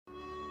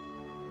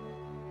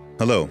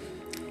Hello,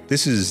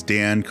 this is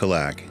Dan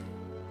Kalak,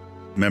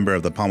 member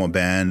of the Pommel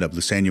Band of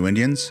Luiseño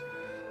Indians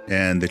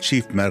and the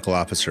Chief Medical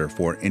Officer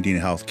for Indian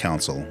Health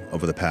Council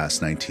over the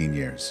past 19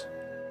 years.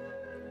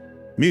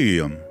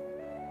 Miyum.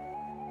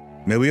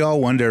 May we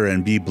all wonder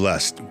and be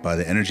blessed by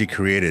the energy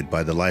created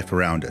by the life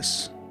around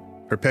us,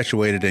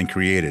 perpetuated and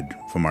created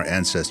from our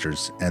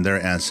ancestors and their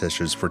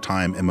ancestors for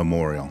time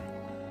immemorial.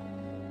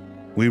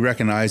 We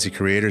recognize the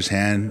Creator's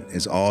hand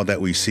is all that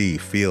we see,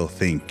 feel,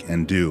 think,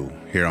 and do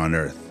here on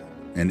earth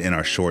and in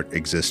our short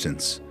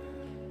existence.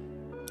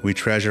 We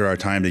treasure our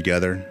time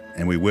together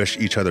and we wish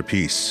each other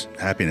peace,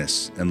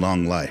 happiness, and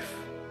long life.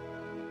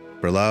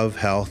 For love,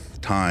 health,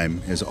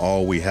 time is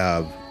all we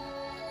have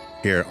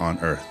here on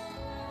earth.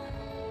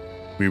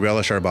 We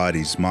relish our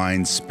bodies,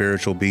 minds,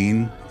 spiritual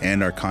being,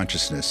 and our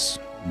consciousness,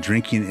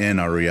 drinking in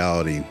our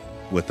reality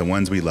with the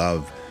ones we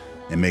love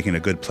and making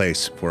a good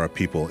place for our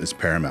people is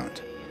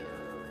paramount.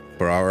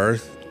 For our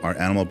earth, our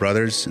animal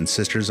brothers and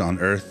sisters on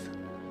earth,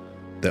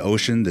 the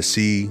ocean, the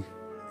sea,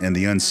 and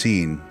the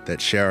unseen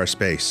that share our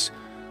space,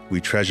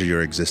 we treasure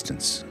your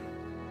existence.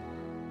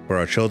 For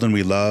our children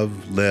we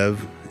love,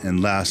 live,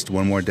 and last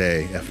one more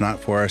day, if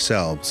not for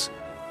ourselves,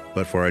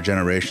 but for our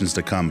generations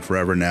to come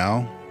forever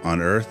now,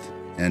 on earth,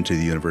 and to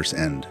the universe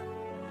end.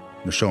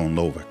 Michonne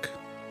Lovick.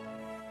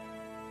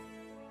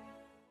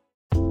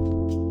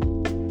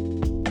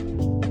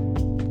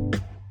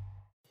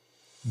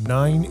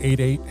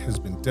 (988) has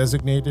been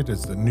designated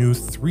as the new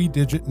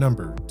 3-digit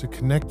number to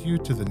connect you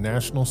to the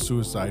National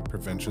Suicide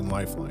Prevention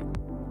Lifeline.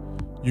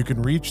 You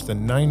can reach the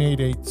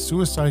 988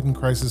 Suicide and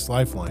Crisis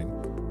Lifeline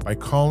by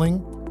calling,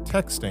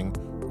 texting,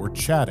 or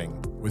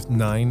chatting with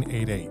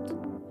 988.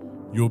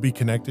 You'll be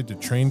connected to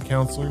trained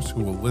counselors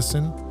who will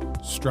listen,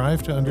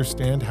 strive to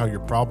understand how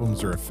your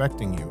problems are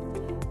affecting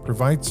you,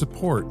 provide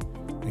support,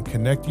 and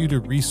connect you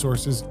to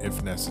resources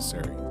if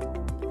necessary.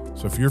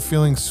 So if you're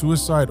feeling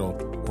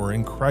suicidal or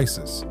in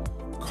crisis,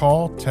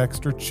 call,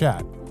 text, or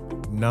chat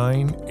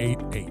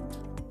 988.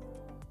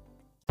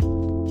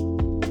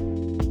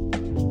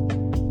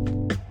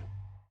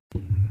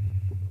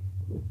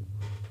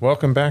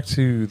 Welcome back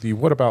to the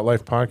What About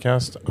Life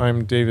podcast.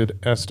 I'm David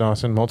S.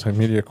 Dawson,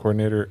 Multimedia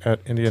Coordinator at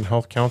Indian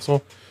Health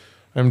Council.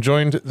 I'm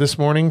joined this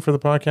morning for the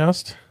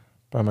podcast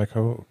by my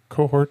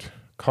cohort,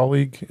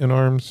 colleague in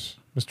arms,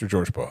 Mr.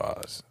 George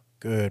Boaz.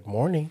 Good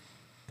morning.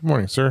 Good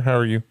morning, sir. How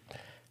are you?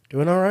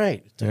 Doing all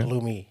right. It's a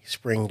gloomy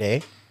spring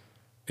day.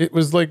 It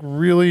was like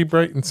really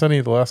bright and sunny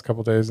the last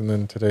couple of days, and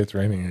then today it's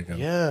raining again.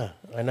 Yeah,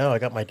 I know. I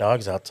got my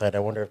dogs outside. I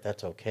wonder if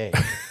that's okay.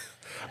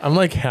 I'm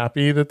like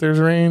happy that there's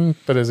rain,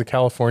 but as a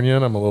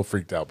Californian, I'm a little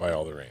freaked out by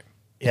all the rain.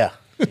 Yeah,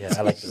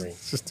 I like the rain.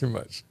 It's just too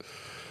much.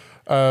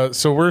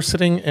 So we're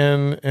sitting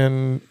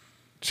and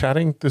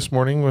chatting this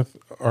morning with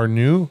our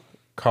new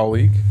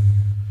colleague,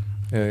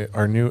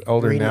 our new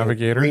elder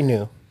navigator.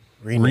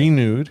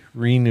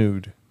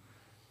 Renewed.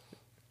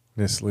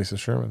 Miss Lisa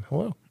Sherman.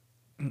 Hello.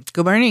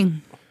 Good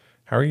morning.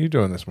 How are you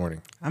doing this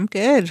morning? I'm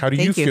good. How do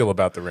you feel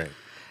about the rain?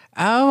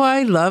 Oh,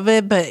 I love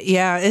it, but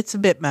yeah, it's a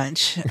bit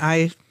much.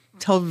 I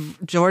told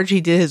George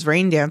he did his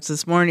rain dance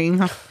this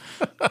morning.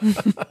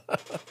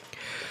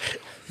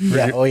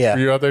 Yeah. Were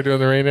you out there doing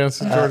the rain dance,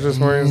 George, this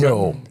morning?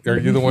 No. Are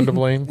you the one to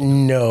blame?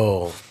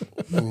 No.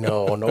 I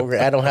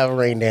don't have a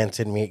rain dance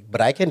in me,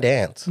 but I can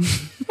dance.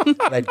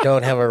 But I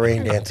don't have a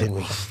rain dance in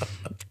me.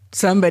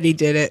 Somebody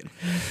did it.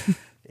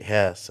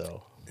 Yeah,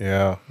 so.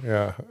 Yeah.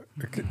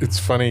 It's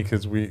funny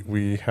because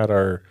we had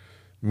our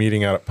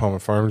meeting out at Palma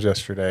Farms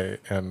yesterday,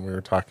 and we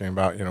were talking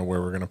about, where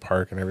we're going to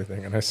park and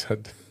everything. And I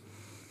said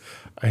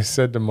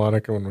to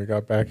Monica when we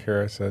got back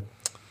here, I said,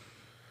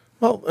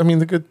 well, I mean,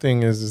 the good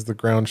thing is the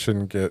ground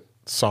shouldn't get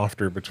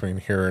softer between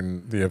here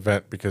and the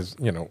event because,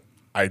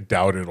 I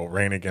doubt it'll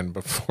rain again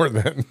before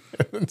then.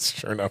 And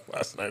sure enough,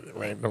 last night it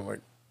rained. I'm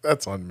like,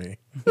 that's on me.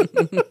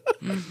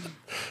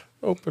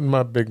 Open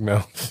my big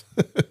mouth.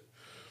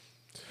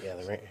 Yeah,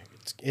 the rain.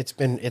 It's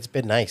been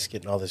nice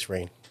getting all this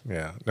rain.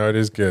 Yeah, no, it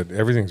is good.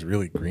 Everything's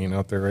really green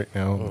out there right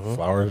now. Mm-hmm. The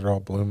flowers are all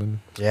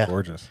blooming. Yeah,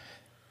 gorgeous.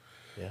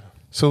 Yeah.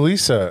 So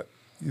Lisa,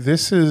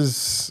 this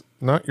is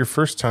not your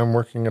first time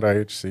working at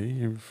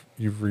IHC.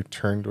 You've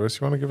returned to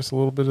us. You want to give us a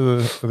little bit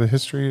of the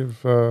history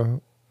of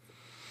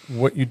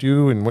what you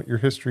do and what your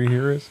history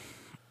here is?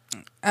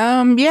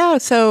 Yeah.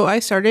 So I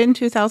started in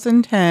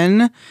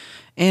 2010,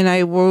 and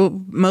I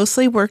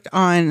mostly worked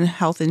on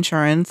health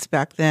insurance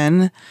back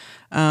then.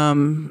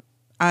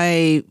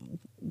 I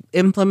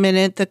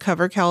implemented the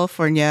Cover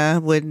California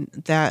when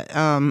that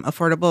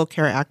Affordable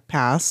Care Act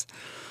passed.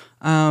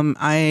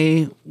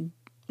 I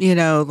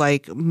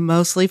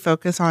mostly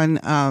focus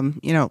on,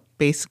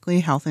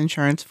 basically health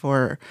insurance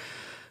for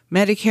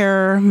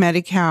Medicare,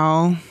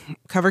 Medi-Cal,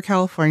 Cover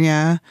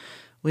California.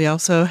 We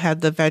also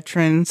had the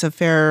Veterans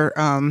Affairs,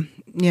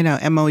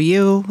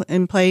 MOU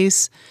in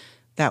place.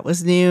 That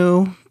was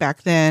new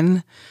back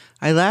then.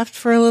 I left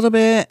for a little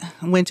bit,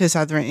 went to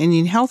Southern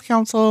Indian Health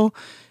Council,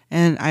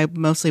 and I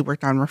mostly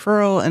worked on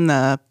referral and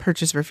the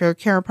Purchase Repair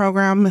Care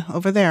program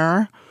over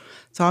there.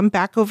 So I'm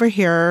back over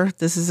here.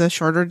 This is a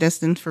shorter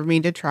distance for me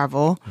to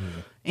travel.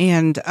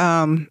 And,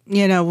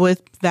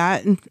 with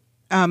that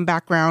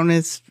background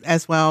as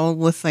well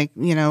with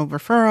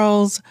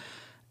referrals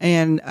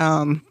and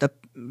the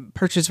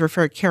Purchase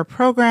Referred Care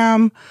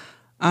Program.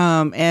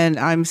 And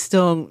I'm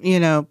still,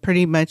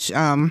 pretty much,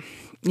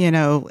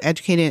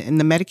 educated in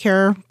the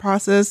Medicare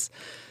process.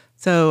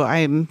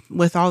 So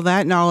with all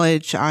that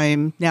knowledge,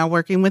 I'm now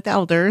working with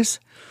elders.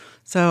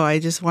 So I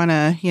just want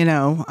to,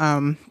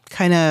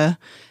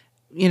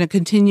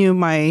 continue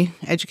my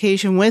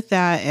education with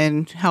that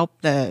and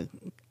help the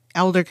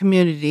elder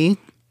community.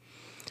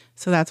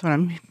 So that's what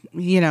I'm,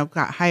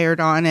 got hired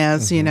on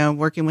as,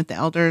 working with the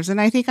elders. And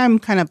I think I'm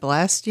kind of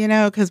blessed,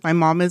 because my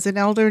mom is an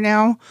elder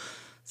now.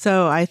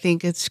 So I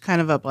think it's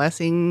kind of a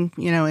blessing,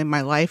 in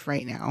my life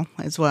right now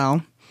as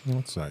well.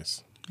 That's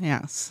nice.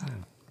 Yes. Yeah,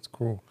 that's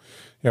cool.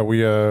 Yeah,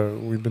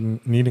 we've been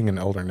needing an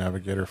elder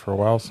navigator for a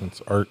while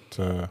since Art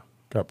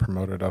got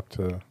promoted up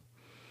to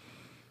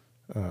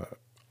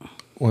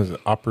what is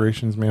it,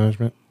 operations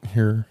management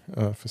here,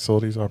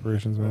 facilities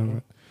operations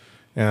management.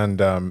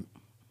 And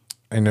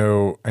I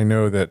know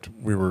that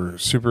we were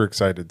super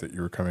excited that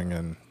you were coming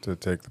in to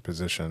take the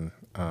position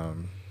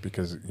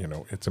because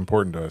it's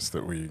important to us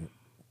that we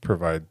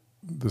provide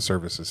the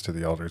services to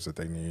the elders that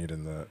they need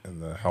and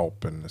the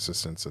help and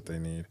assistance that they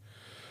need.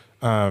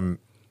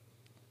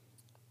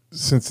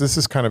 Since this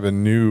is kind of a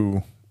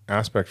new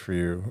aspect for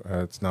you,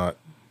 it's not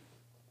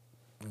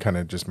kind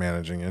of just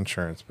managing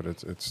insurance, but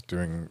it's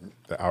doing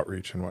the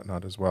outreach and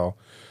whatnot as well.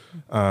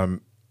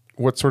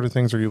 What sort of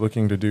things are you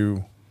looking to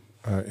do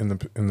in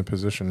the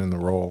position, in the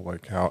role?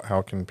 Like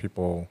how can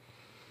people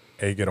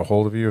get a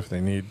hold of you if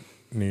they need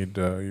you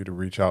to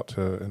reach out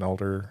to an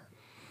elder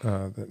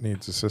that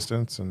needs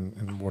assistance,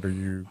 and what are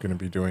you going to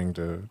be doing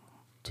to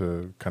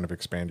kind of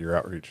expand your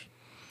outreach?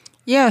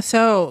 Yeah,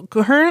 so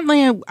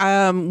currently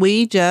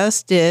we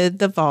just did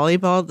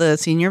the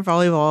senior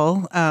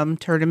volleyball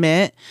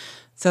tournament.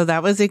 So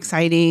that was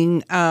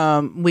exciting.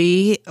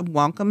 We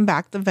welcome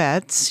back the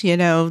vets,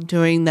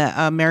 during the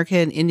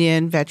American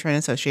Indian Veteran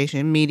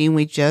Association meeting.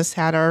 We just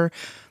had our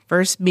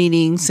first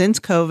meeting since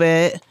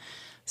COVID.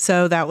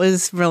 So that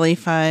was really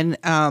fun.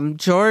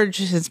 George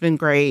has been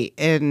great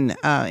in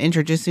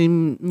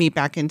introducing me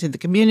back into the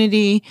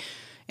community.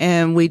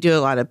 And we do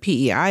a lot of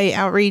PEI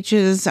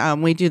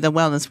outreaches. We do the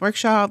wellness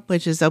workshop,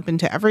 which is open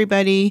to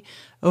everybody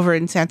over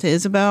in Santa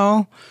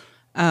Isabel.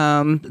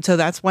 So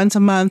that's once a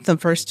month, the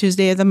first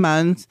Tuesday of the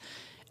month.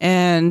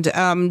 And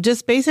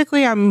just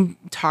basically I'm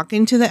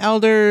talking to the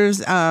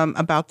elders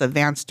about the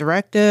advance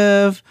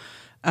directive,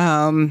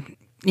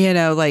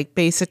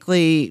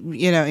 basically,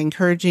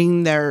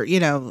 encouraging their,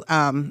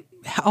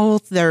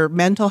 health, their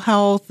mental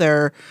health,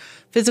 their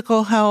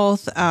physical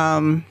health,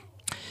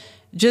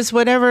 just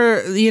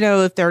whatever,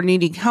 if they're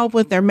needing help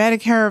with their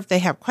Medicare, if they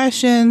have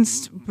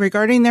questions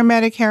regarding their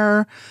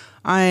Medicare,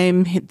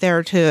 I'm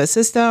there to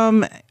assist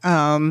them.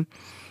 And,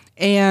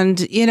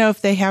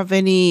 if they have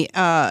any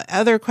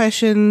other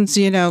questions,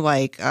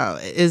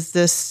 is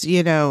this,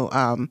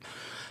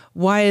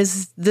 why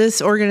is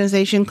this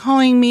organization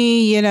calling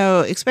me?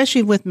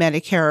 Especially with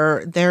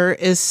Medicare, there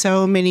is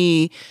so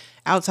many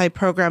outside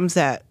programs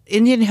that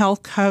Indian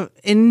Health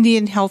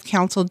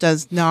Council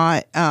does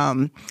not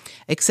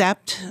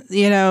accept,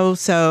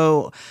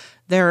 so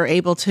they're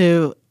able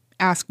to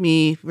ask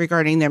me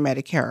regarding their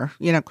Medicare,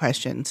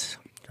 questions.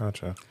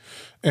 Gotcha.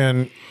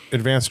 And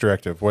advance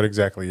directive, what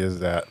exactly is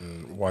that,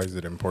 and why is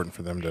it important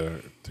for them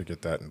to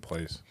get that in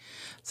place?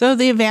 So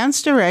the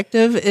advance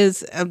directive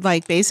is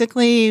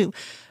basically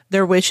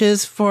their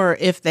wishes for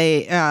if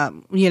they,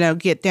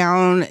 get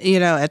down,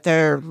 at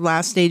their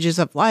last stages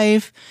of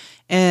life,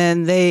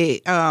 and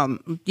they,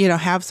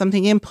 have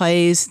something in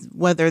place,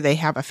 whether they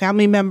have a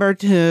family member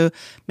to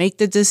make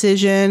the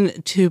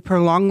decision to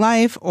prolong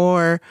life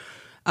or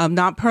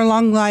not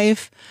prolong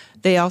life.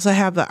 They also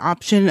have the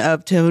option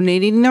of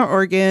donating their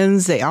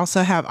organs. They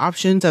also have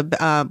options of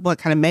what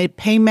kind of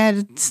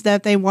payments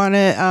that they want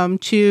to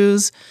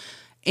choose.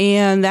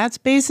 And that's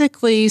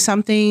basically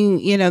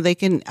something, they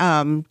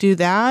can do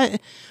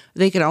that.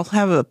 They can also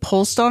have a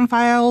post on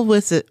file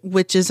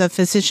which is a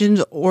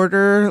physician's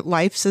order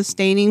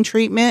life-sustaining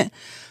treatment.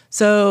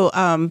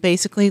 So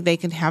basically they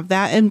can have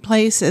that in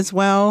place as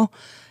well.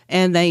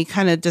 And they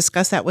kind of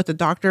discuss that with the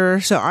doctor.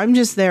 So I'm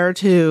just there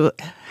to,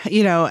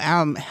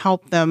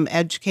 help them,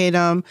 educate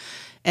them.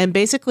 And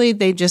basically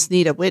they just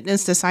need a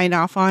witness to sign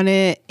off on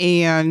it,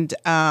 and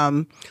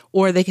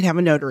or they can have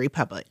a notary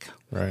public.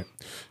 Right.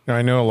 Now,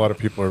 I know a lot of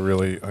people are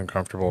really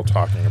uncomfortable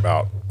talking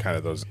about kind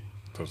of those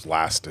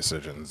last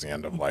decisions, the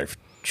end of life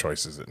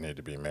choices that need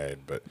to be made,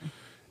 but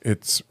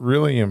it's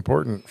really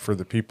important for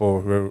the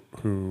people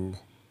who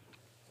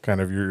kind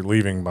of you're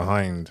leaving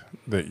behind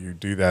that you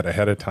do that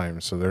ahead of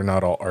time, so they're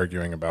not all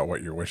arguing about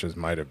what your wishes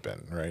might have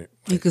been, right?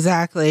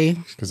 Exactly.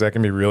 Because that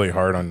can be really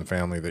hard on the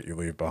family that you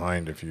leave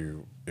behind if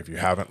you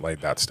haven't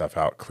laid that stuff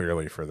out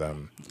clearly for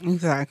them.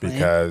 Exactly.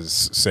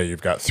 Because say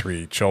you've got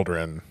 3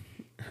 children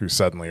who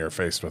suddenly are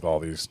faced with all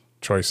these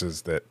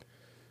choices that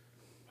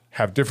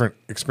have different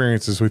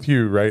experiences with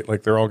you, right?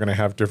 Like they're all going to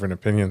have different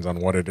opinions on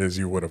what it is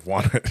you would have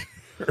wanted.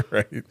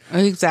 right?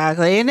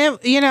 Exactly. And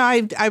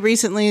I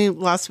recently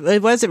lost,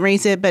 it wasn't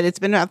recent, but it's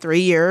been about 3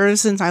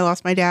 years since I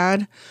lost my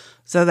dad.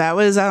 So that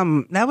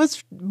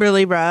was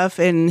really rough.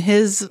 And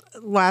his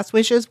last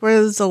wishes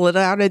was a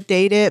little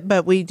outdated,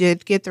 but we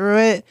did get through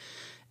it.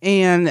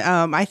 And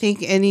I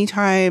think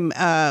anytime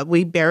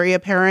we bury a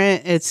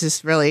parent, it's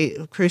just really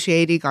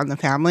excruciating on the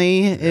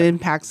family. It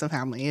impacts the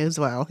family as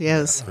well.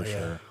 Yes.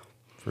 Yeah,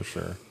 for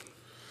sure.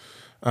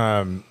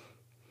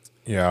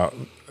 Yeah.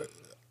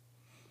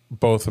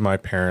 Both of my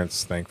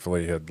parents,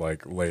 thankfully, had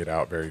like laid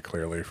out very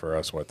clearly for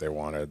us what they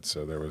wanted,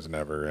 so there was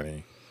never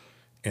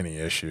any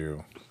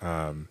issue.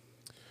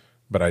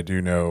 But I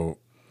do know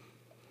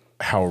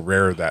how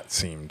rare that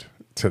seemed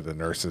to the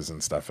nurses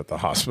and stuff at the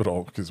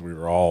hospital, because we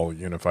were all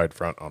unified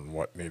front on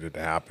what needed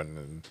to happen,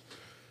 and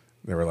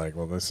they were like,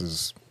 "Well, this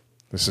is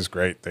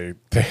great. They're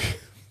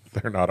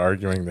not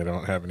arguing. They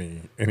don't have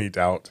any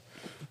doubt."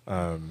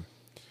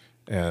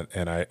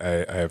 And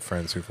I have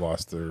friends who've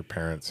lost their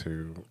parents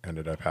who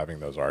ended up having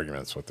those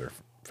arguments with their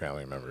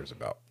family members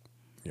about,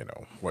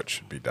 what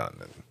should be done.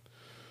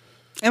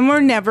 And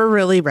we're never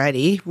really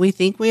ready. We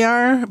think we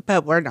are,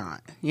 but we're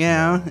not.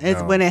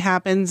 It's when it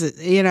happens, it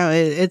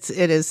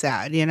is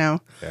sad,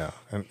 Yeah.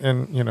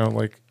 And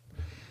like,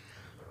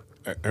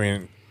 I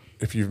mean,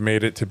 if you've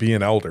made it to be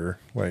an elder,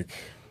 like,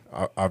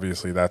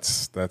 obviously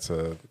that's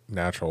a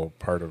natural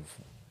part of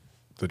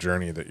the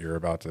journey that you're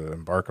about to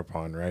embark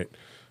upon, right?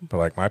 But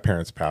like, my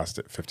parents passed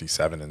at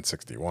 57 and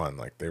 61.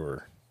 Like, they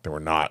were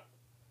not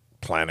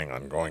planning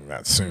on going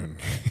that soon,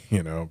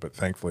 but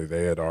thankfully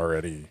they had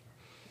already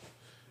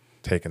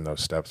taken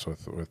those steps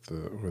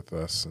with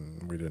us,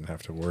 and we didn't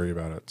have to worry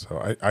about it.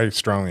 So I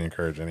strongly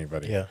encourage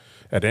anybody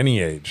at any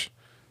age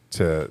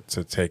to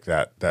take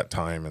that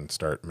time and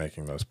start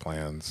making those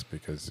plans,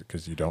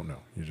 because you don't know.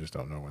 You just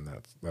don't know when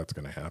that's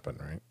going to happen,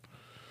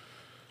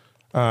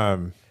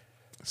 right?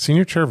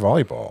 Senior chair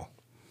volleyball.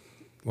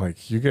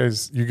 Like, you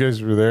guys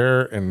were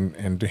there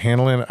and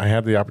handling it. I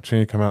had the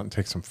opportunity to come out and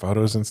take some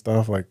photos and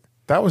stuff. Like,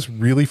 that was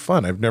really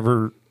fun. I've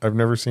never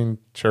seen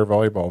chair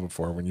volleyball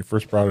before. When you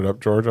first brought it up,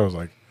 George, I was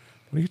like,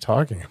 what are you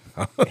talking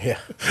about? Yeah.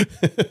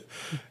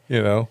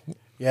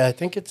 Yeah, I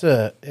think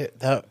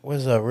that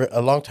was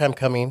a long time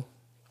coming.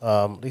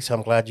 Lisa,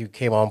 I'm glad you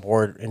came on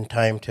board in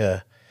time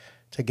to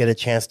get a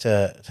chance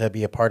to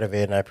be a part of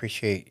it, and I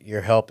appreciate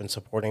your help in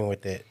supporting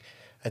with it.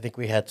 I think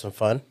we had some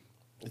fun.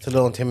 It's a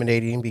little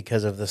intimidating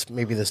because of this,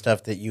 maybe the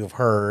stuff that you've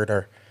heard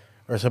or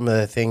some of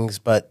the things,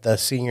 but the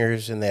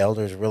seniors and the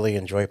elders really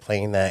enjoy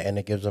playing that, and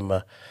it gives them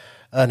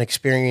an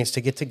experience to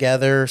get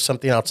together,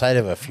 something outside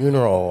of a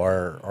funeral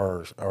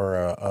or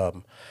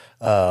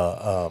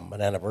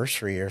an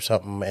anniversary or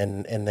something,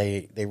 and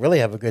they really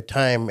have a good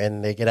time,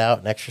 and they get out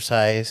and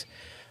exercise,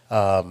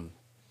 and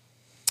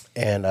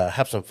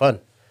have some fun.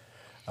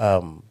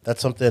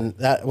 That's something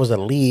that was a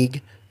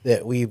league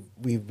that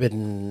we've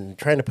been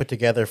trying to put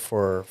together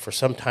for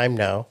some time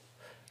now,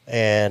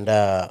 and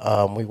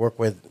we work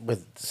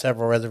with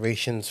several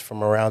reservations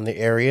from around the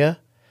area,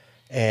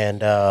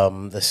 and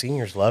the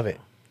seniors love it.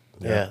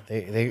 Yeah,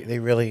 they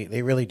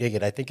really dig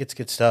it. I think it's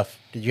good stuff.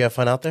 Did you have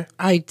fun out there?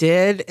 I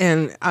did,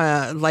 and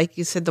like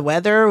you said, the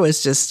weather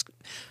was just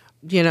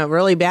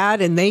really bad,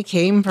 and they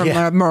came from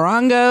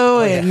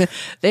Morongo, and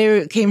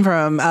they came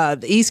from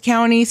the East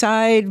County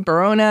side,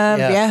 Barona,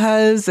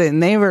 Viejas,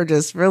 and they were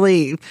just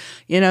really,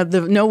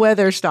 no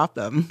weather stopped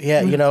them.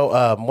 Yeah,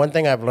 one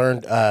thing I've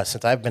learned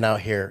since I've been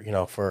out here,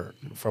 for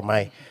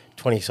my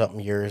 20-something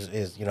years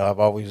is,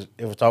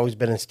 it's always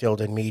been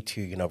instilled in me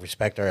to,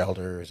 respect our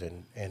elders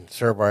and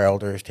serve our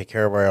elders, take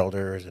care of our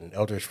elders, and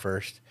elders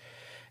first.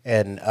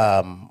 And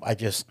I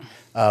just,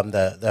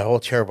 the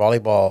whole chair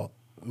volleyball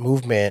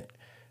movement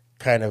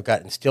kind of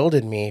got instilled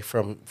in me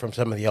from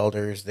some of the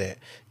elders that,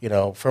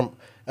 from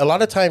a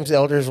lot of times the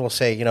elders will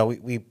say,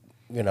 we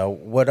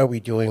what are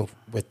we doing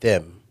with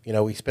them?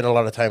 We spend a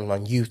lot of time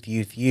on youth,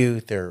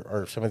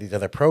 or some of these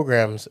other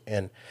programs,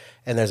 and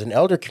there's an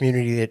elder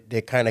community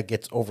that kind of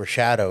gets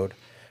overshadowed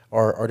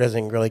or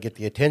doesn't really get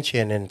the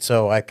attention. And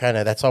so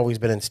that's always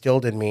been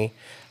instilled in me.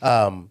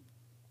 And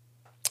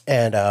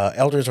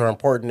elders are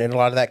important. And a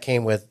lot of that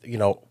came with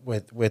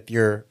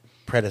your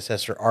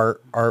predecessor,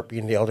 Art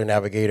being the elder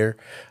navigator,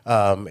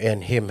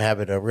 and him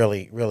having a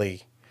really,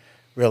 really,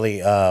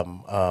 really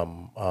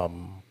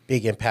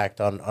big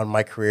impact on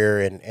my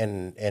career,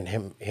 and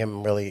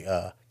him really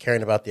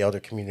caring about the elder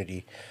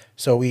community.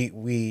 So we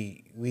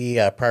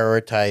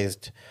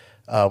prioritized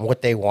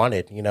what they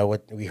wanted.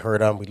 What we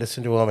heard them, we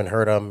listened to them and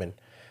heard them,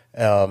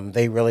 and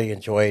they really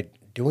enjoyed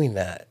doing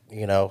that.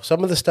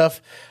 Some of the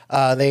stuff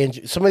some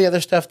of the other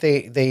stuff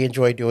they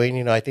enjoy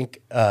doing. I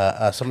think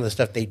some of the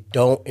stuff they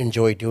don't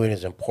enjoy doing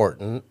is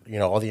important.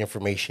 All the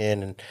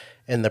information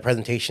and the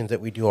presentations that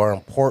we do are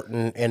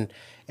important, and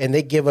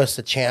they give us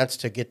a chance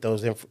to get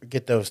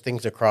those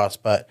things across.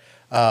 But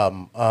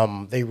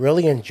they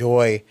really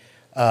enjoy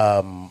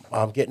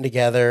getting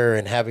together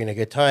and having a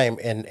good time,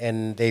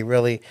 and they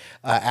really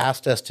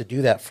asked us to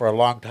do that for a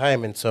long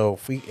time. And so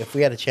if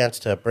we had a chance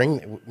to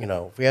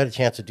if we had a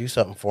chance to do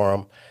something for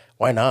them,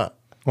 why not?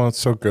 Well, it's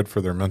so good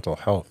for their mental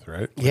health,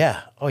 right?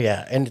 Yeah. Oh,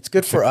 yeah. And it's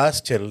good for us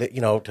to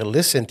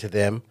listen to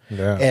them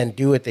and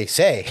do what they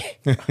say.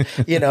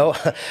 It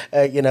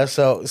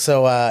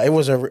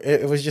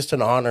was just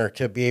an honor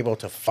to be able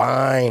to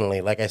finally,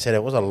 like I said,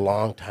 it was a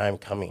long time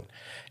coming.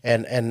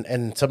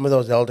 And some of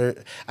those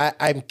elders,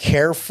 I'm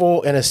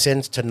careful in a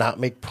sense to not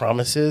make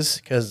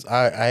promises because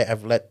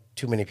I've let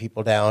too many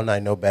people down. I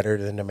know better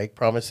than to make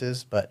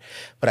promises, but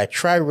I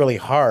try really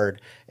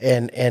hard.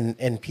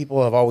 And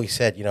people have always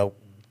said,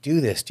 do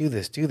this. You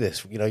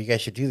guys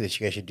should do this.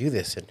 You guys should do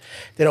this. And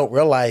they don't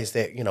realize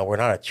that, we're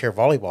not a chair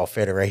volleyball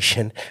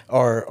federation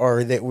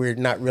or that we're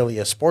not really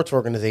a sports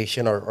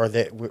organization or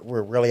that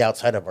we're really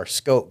outside of our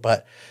scope.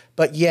 But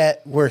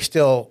yet we're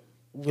still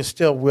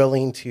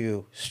willing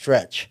to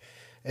stretch.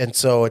 And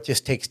so it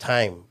just takes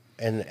time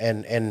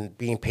and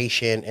being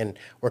patient and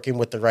working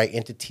with the right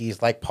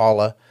entities like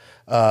Paula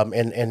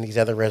and these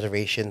other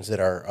reservations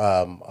that are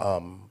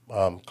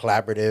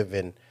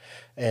collaborative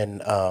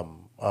and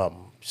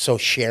so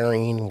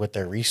sharing with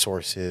their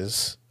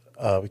resources.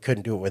 We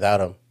couldn't do it without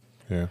them.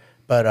 Yeah.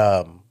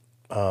 But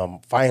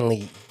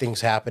finally things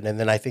happen, and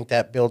then I think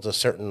that builds a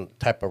certain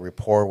type of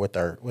rapport with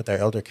our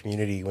elder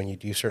community when you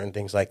do certain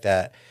things like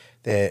that.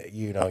 That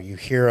you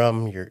hear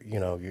them, you're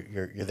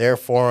there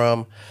for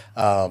them.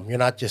 You're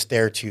not just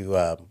there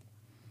to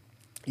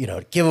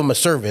give them a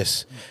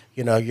service.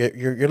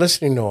 You're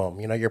listening to them.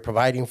 You're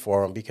providing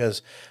for them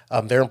because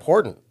they're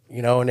important.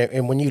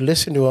 And when you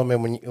listen to them,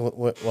 and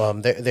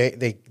when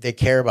they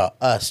care about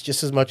us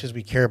just as much as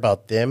we care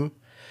about them,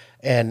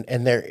 and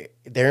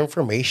their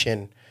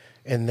information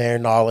and their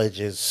knowledge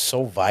is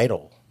so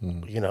vital.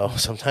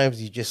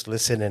 Sometimes you just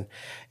listen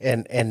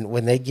and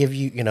when they give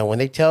you, when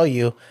they tell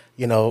you,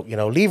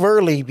 leave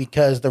early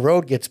because the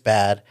road gets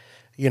bad.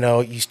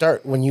 You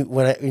start when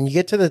you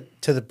get to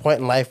the point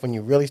in life when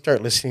you really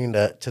start listening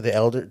to the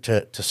elder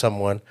to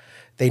someone.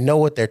 They know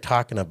what they're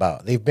talking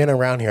about. They've been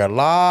around here a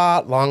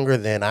lot longer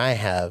than I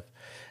have.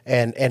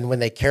 And when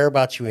they care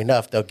about you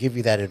enough, they'll give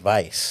you that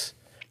advice.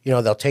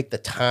 They'll take the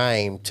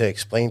time to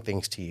explain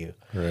things to you.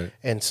 Right.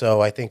 And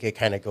so I think it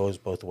kind of goes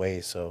both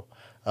ways. So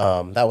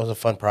that was a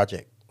fun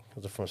project.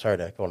 Sorry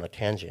to go on a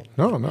tangent.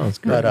 No, it's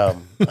good.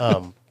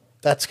 But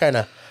that's kind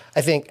of,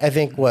 I think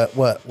what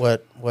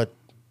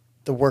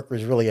the work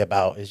was really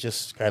about is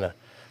just kind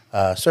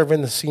of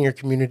serving the senior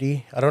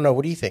community. I don't know.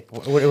 What do you think?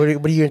 What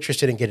are you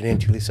interested in getting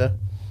into, Lisa?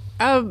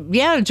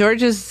 Yeah,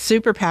 George is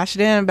super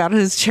passionate about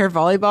his chair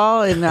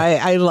volleyball, and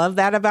I love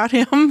that about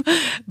him.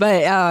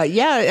 But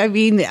I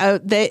mean,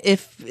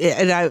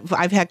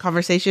 I've had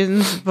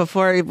conversations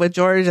before with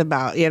George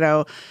about,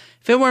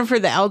 if it weren't for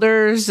the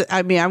elders,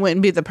 I mean, I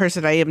wouldn't be the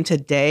person I am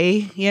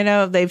today.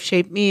 They've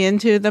shaped me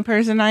into the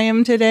person I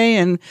am today.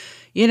 And,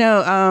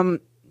 when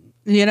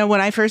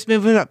I first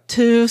moved up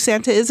to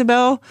Santa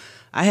Isabel,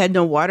 I had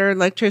no water,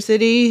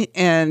 electricity,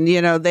 and,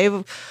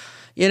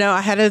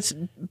 I had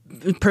to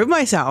prove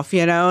myself,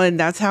 and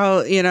that's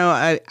how,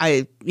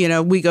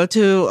 we go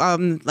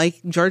to,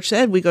 like George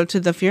said, we go to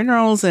the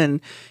funerals,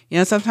 and,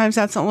 sometimes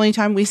that's the only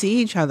time we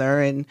see each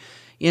other. And,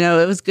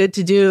 it was good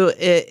to do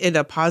it in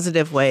a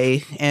positive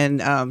way.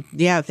 And,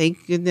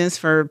 thank goodness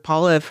for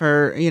Paula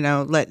for,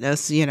 letting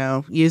us,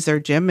 use their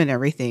gym and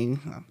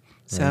everything.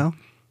 So.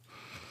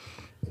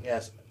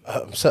 Yes.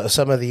 So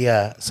some of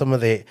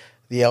the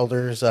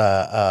elders,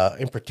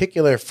 in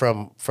particular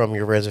from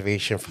your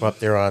reservation from up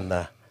there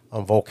on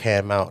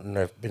Volcan Mountain,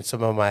 have been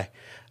some of my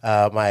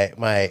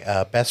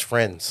best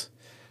friends.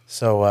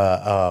 So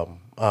I've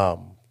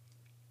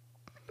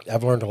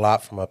learned a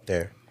lot from up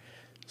there.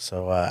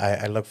 So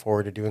I look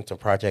forward to doing some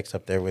projects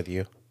up there with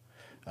you.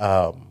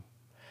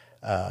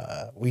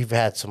 We've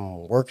had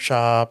some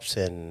workshops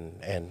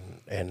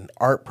and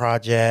art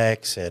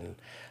projects and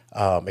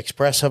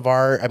expressive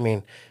art. I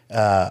mean,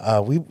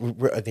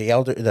 the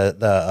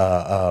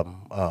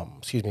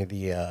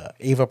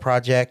Ava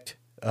project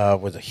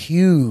was a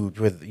huge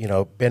with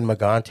Ben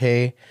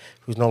Magante,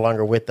 who's no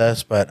longer with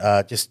us,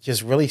 but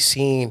just really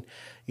seeing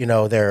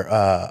their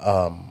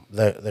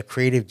the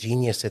creative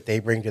genius that they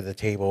bring to the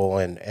table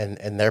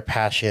and their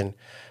passion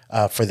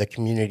for the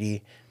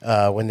community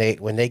when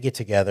they get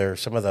together.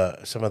 Some of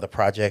the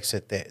projects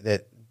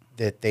that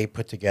they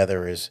put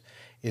together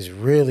is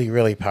really,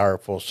 really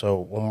powerful. So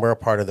when we're a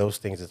part of those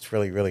things, it's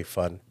really, really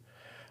fun.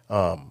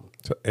 So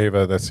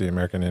AVA, that's the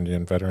American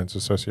Indian Veterans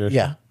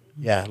Association.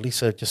 Yeah.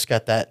 Lisa just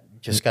got that.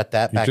 You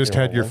back. You just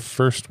had your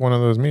first one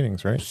of those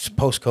meetings, right?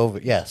 Post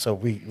COVID, yeah. So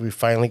we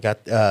finally got.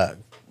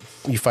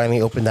 You finally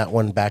opened that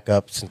one back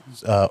up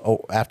since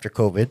after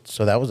COVID.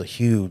 So that was a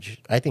huge.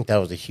 I think that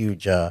was a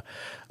huge event.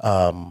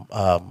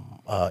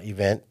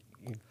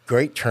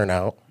 Great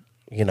turnout,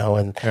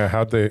 and yeah.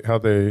 How'd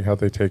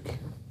they take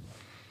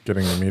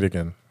getting to meet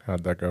again?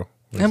 How'd that go?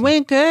 It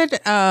went good.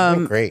 It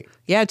went great.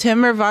 Yeah,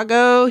 Tim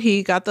Mervago,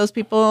 he got those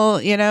people,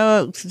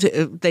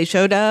 they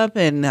showed up,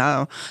 and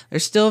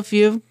there's still a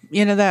few,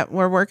 that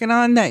we're working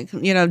on that,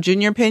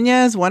 Junior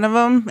Pena is one of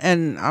them,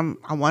 and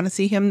I want to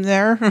see him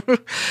there,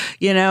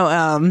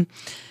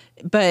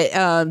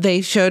 but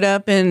they showed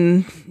up,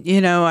 and,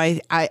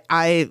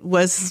 I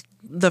was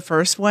the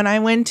first one I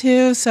went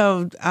to.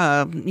 So,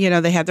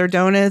 they had their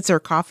donuts or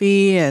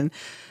coffee, and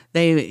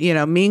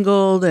they,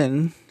 mingled,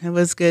 and it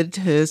was good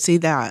to see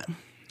that.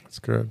 That's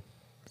good.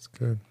 That's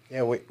good.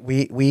 Yeah,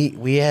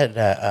 we had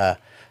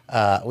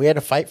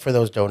to fight for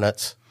those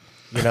donuts.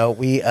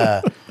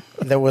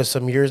 There was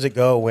some years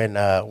ago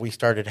when we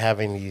started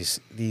having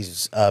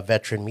these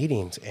veteran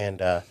meetings,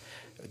 and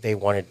they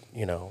wanted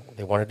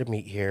to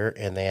meet here,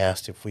 and they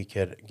asked if we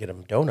could get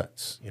them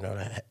donuts,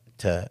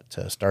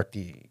 to start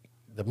the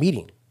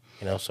meeting.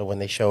 So when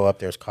they show up,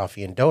 there's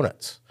coffee and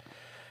donuts.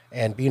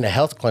 And being a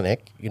health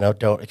clinic,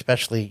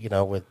 especially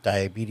with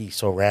diabetes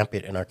so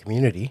rampant in our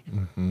community,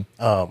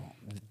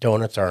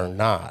 donuts are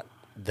not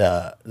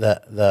donuts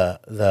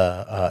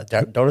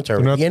are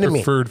not the enemy.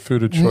 Preferred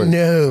food of choice.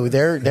 No,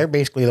 they're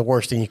basically the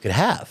worst thing you could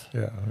have.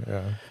 Yeah.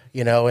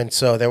 And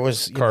so there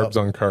was carbs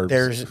on carbs.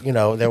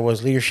 There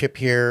was leadership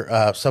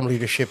here, some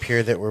leadership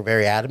here that were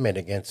very adamant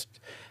against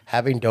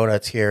having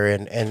donuts here,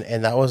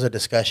 and that was a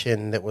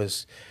discussion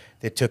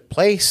that took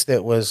place.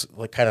 That was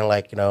kind of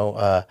like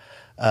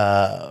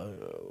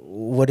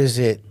what is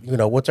it?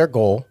 What's our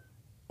goal?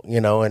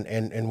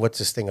 And what's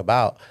this thing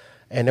about?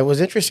 And it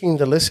was interesting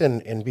to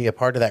listen and be a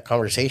part of that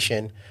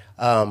conversation.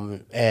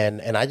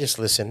 And I just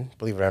listen,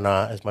 believe it or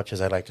not, as much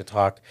as I like to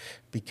talk,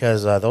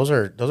 because those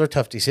are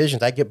tough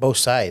decisions. I get both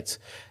sides.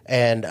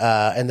 And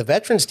the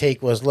veterans'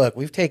 take was, look,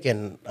 we've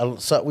taken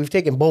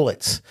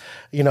bullets,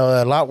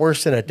 a lot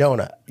worse than a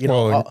donut.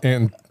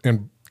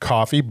 And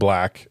coffee,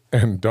 black,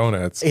 and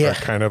donuts are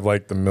kind of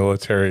like the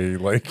military,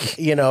 we're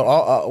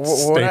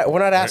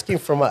not asking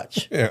for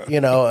much,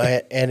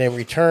 and in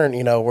return,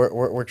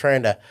 we're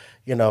trying to,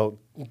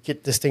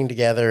 get this thing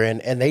together,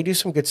 and they do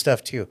some good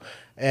stuff too,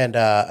 and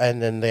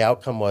then the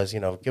outcome was,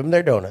 give them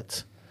their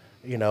donuts,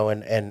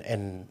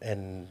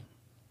 and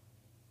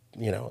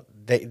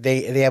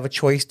they have a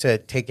choice to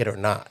take it or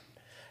not,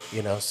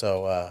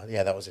 so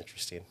that was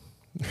interesting.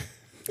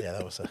 Yeah,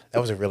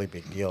 that was a really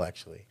big deal,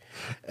 actually.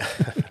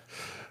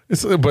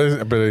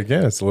 But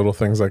again, it's little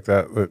things like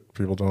that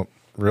people don't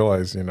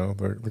realize,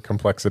 the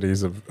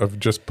complexities of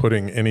just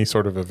putting any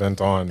sort of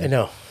event on. I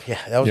know. Yeah,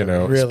 that was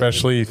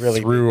especially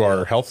really through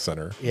our health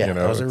center. Yeah,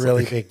 that was a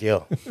really big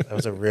deal. That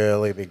was a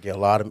really big deal. A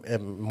lot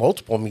of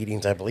multiple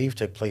meetings, I believe,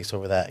 took place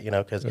over that.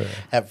 Because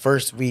at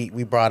first we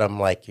brought them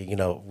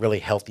really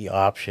healthy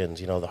options.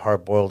 The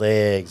hard boiled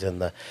eggs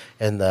and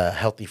the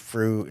healthy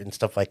fruit and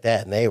stuff like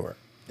that, and they were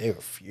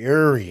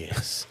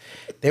furious.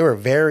 They were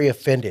very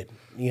offended.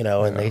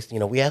 And they,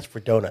 we asked for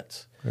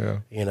donuts. Yeah.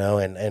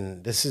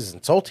 And this is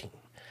insulting.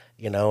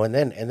 And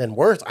then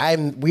worse,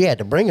 we had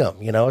to bring them.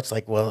 It's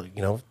like, well,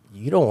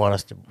 you don't want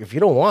us to. If you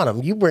don't want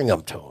them, you bring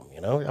them to them.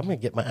 I'm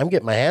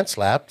getting my hand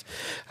slapped.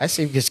 I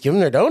say just give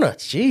them their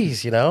donuts.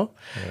 Jeez,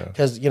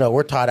 because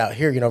we're taught out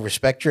here.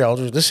 Respect your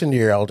elders, listen to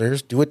your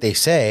elders, do what they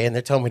say, and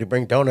they're telling me to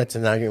bring donuts,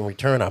 and now in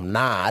return I'm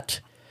not.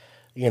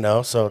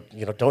 So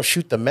don't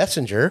shoot the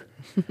messenger.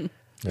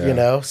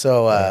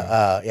 So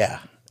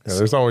Yeah,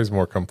 there's always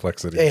more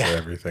complexity to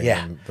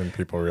everything than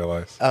people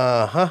realize.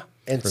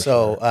 And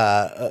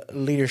so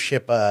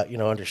leadership,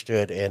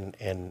 understood, and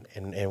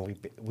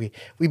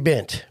we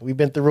bent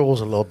the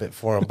rules a little bit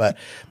for them,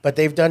 but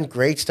they've done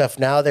great stuff.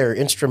 Now they're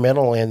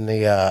instrumental in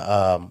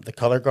the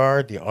color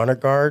guard, the honor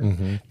guard.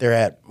 Mm-hmm. They're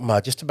at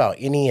just about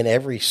any and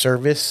every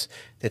service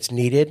that's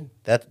needed.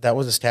 That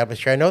was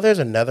established here. I know there's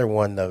another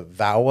one, the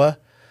VAWA,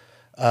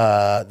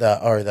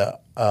 the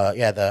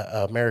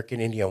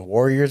American Indian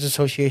Warriors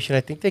Association.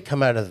 I think they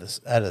come out of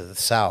the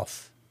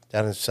South,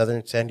 down in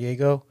southern San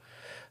Diego.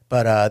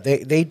 But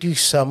they do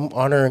some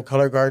honor and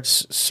color guard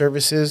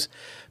services.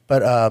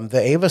 But the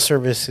AVA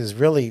service is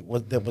really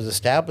that was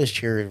established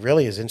here. It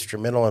really is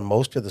instrumental in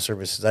most of the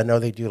services. I know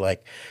they do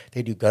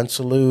gun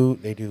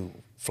salute, they do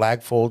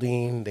flag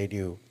folding, they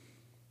do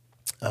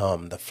they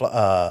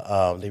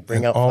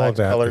bring out all flags, of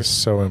that colors. Is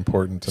so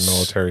important to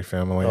military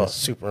families. Oh,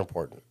 super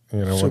important.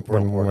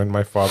 When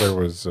my father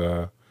was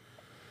when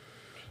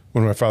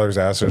my father's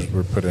ashes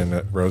were put in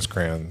at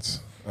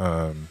Rosecrans.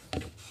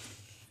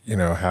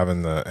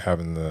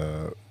 Having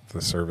the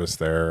service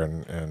there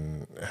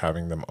and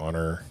having them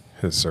honor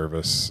his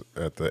service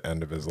at the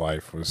end of his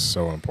life was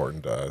so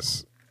important to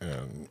us.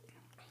 And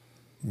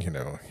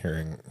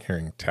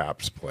hearing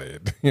taps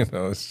played,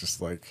 it's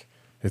just like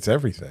it's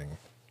everything.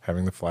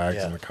 Having the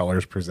flags and the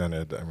colors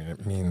presented, I mean,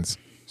 it means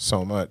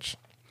so much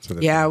to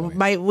the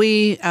family.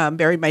 We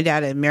buried my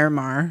dad in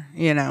Miramar,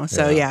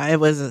 so it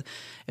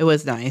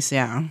was nice,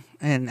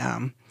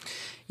 and.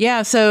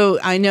 So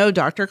I know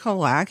Dr.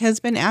 Kalak has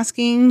been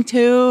asking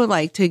to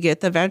get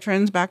the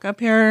veterans back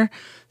up here.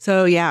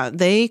 So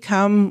they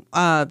come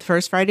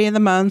first Friday of the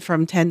month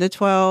from 10 to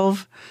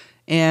 12,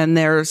 and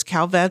there's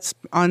CalVets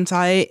on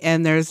site,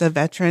 and there's a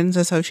Veterans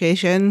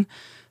Association.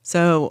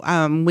 So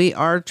we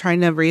are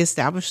trying to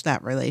reestablish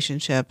that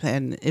relationship,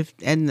 and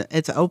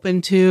it's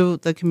open to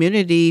the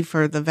community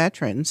for the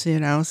veterans.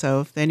 So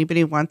if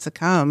anybody wants to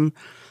come,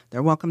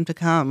 they're welcome to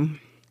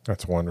come.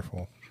 That's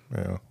wonderful.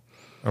 Yeah.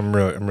 I'm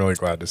really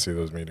glad to see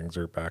those meetings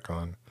are back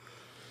on.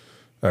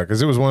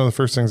 Because it was one of the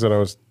first things that I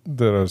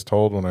was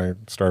told when I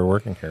started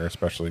working here,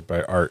 especially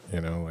by Art.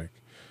 Like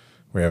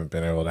we haven't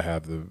been able to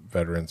have the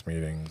veterans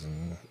meetings,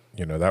 and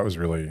that was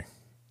really,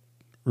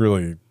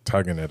 really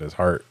tugging at his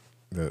heart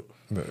that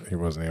he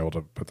wasn't able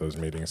to put those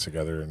meetings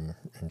together and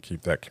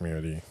keep that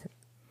community,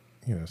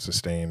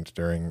 sustained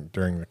during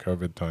the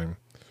COVID time.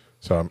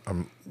 So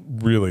I'm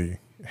really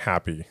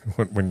happy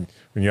when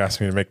you asked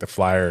me to make the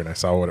flyer and I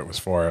saw what it was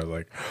for. I was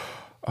like,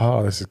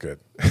 oh, this is good.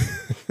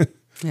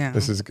 Yeah,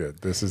 this is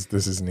good. This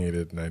is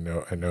needed, and I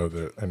know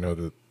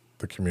that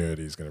the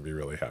community is going to be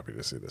really happy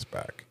to see this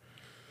back.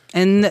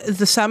 And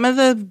some of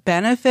the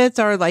benefits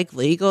are like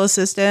legal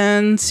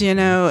assistance,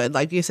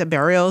 like you said,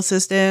 burial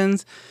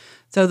assistance.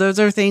 So those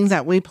are things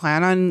that we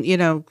plan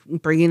on,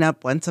 bringing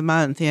up once a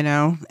month,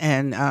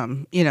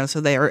 and,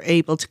 so they are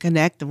able to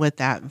connect with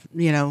that,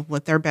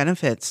 with their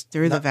benefits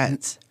through the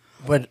vets.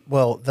 But,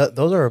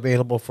 those are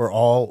available for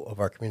all of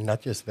our community,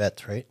 not just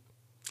vets, right?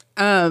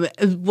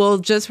 Well,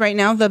 just right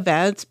now, the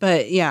vets,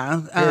 but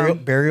yeah.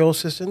 Burial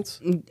assistance?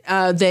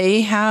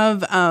 They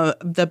have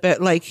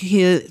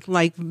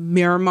like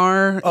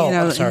Miramar, Oh,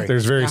 I'm sorry.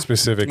 There's very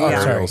specific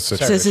burial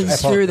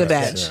assistance through the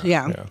vets.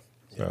 Yeah.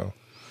 So,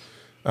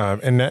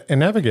 and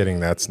navigating,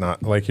 that's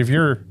not like if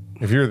you're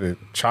the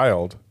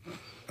child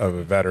of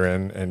a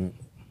veteran and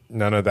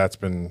none of that's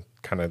been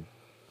kind of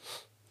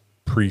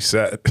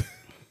preset,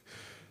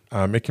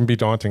 it can be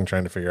daunting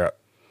trying to figure out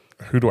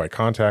who do I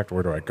contact,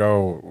 where do I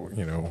go,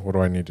 what do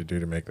I need to do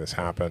to make this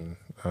happen.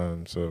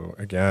 So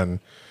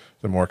again,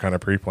 the more kind of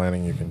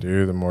pre-planning you can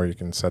do, the more you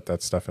can set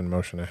that stuff in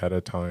motion ahead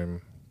of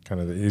time, kind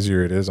of the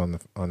easier it is on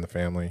the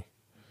family.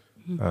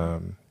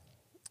 And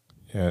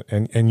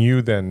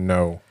you then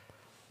know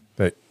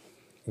that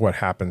what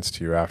happens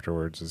to you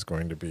afterwards is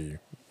going to be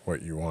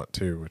what you want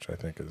to, which I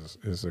think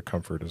is a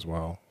comfort as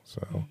well.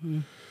 So,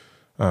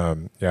 I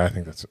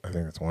think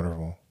that's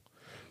wonderful.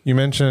 You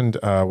mentioned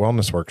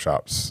wellness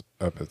workshops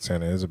up at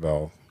Santa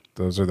Isabel.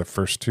 Those are the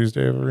first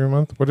Tuesday of every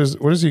month. What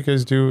does you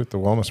guys do at the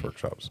wellness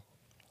workshops?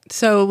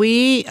 So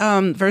we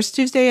first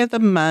Tuesday of the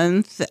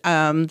month,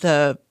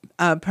 the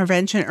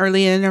prevention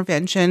early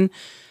intervention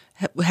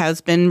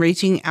has been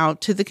reaching out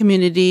to the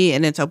community,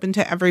 and it's open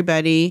to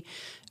everybody.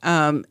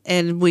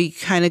 And we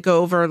kind of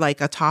go over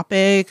like a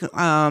topic.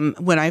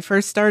 When I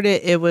first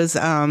started, it was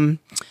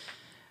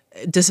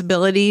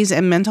disabilities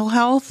and mental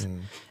health.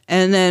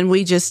 And then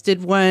we just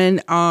did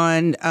one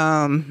on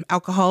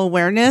alcohol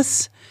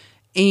awareness.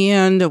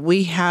 And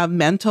we have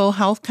mental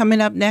health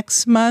coming up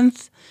next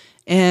month.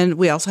 And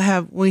we also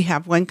have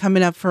one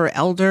coming up for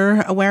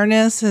elder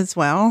awareness as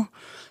well.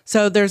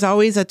 So there's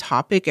always a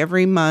topic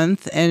every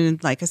month.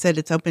 And like I said,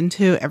 it's open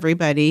to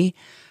everybody.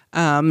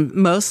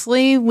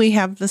 Mostly we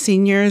have the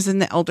seniors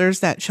and the elders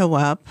that show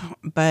up,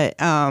 but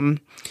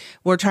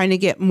we're trying to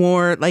get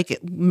more, like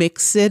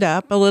mix it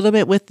up a little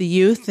bit with the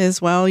youth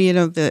as well,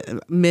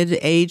 the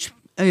mid-age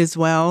as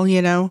well,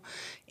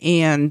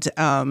 and,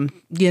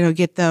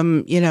 get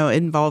them,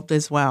 involved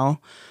as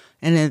well.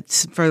 And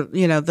it's for,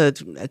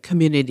 the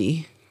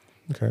community.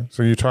 Okay.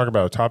 So you talk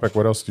about a topic.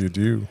 What else do you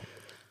do?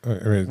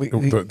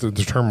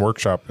 The term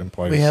workshop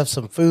implies we have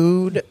some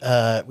food.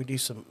 We do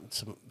some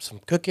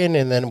cooking,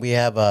 and then we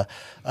have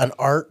an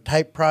art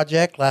type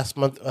project. This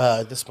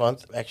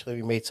month, actually,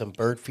 we made some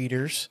bird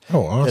feeders.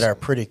 Oh, awesome. That are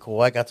pretty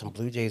cool. I got some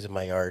blue jays in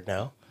my yard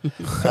now.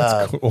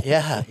 That's cool.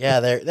 Yeah,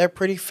 they're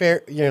pretty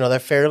fair. They're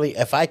fairly.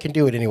 If I can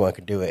do it, anyone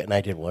can do it, and I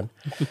did one.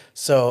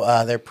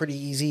 So they're pretty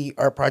easy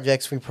art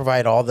projects. We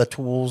provide all the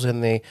tools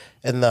and the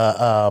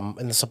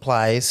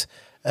supplies.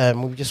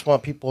 We just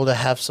want people to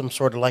have some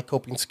sort of like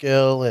coping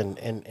skill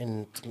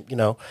and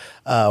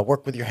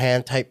work with your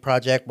hand type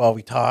project while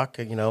we talk.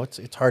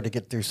 It's hard to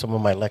get through some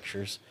of my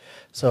lectures,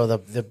 so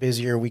the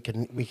busier we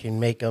can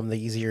make them, the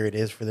easier it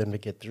is for them to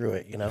get through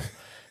it.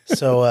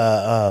 So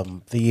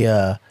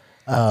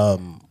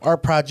our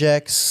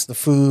projects, the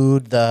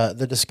food,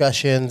 the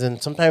discussions,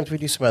 and sometimes we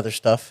do some other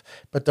stuff.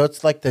 But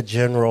that's like the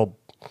general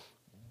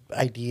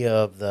idea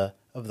of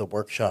the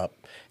workshop,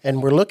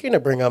 and we're looking to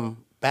bring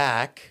them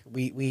back.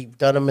 We've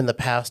done them in the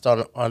past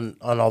on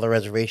all the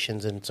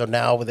reservations, and so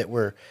now that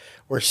we're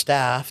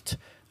staffed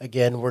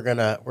again, we're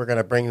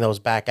gonna bring those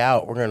back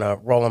out. We're gonna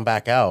roll them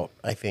back out.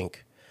 I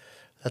think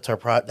that's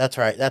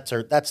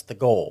that's the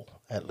goal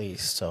at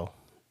least. So,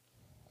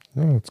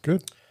 no, it's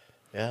good.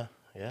 Yeah.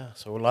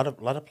 So a lot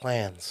of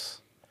plans.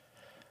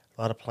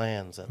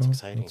 That's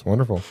exciting. That's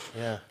wonderful.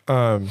 Yeah.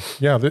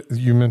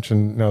 You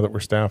mentioned now that we're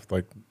staffed,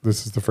 like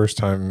this is the first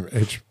time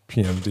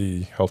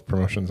HPMD, Health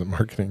Promotions and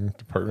Marketing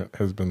Department,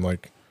 has been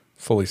like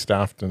fully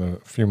staffed in a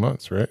few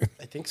months, right?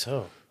 I think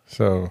so.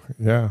 So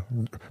yeah,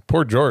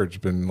 poor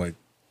George been like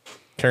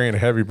carrying a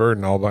heavy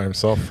burden all by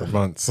himself for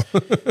months.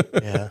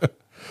 Yeah.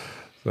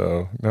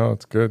 So no,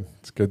 it's good.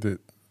 It's good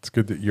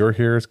that you're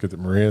here. It's good that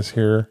Maria's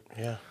here.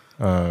 Yeah.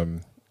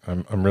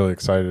 I'm really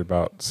excited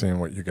about seeing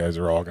what you guys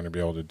are all going to be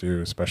able to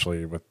do,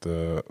 especially with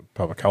the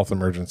public health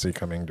emergency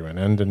coming to an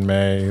end in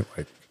May.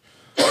 Like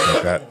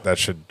that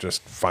should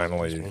just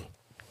finally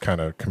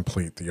kind of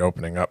complete the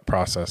opening up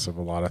process of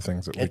a lot of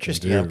things that we can do.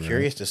 Interesting. I'm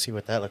curious to see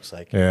what that looks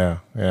like. Yeah.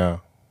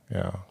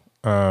 Yeah.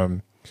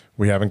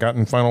 We haven't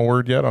gotten final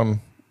word yet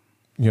on,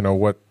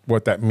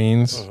 what that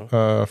means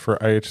for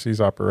IHC's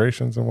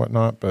operations and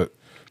whatnot, but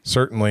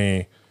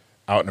certainly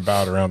out and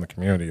about around the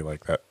community,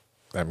 like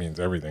that means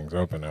everything's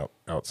open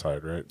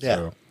outside, right? Yeah.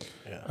 So,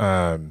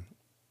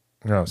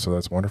 yeah. So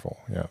that's wonderful.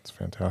 Yeah, it's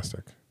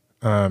fantastic.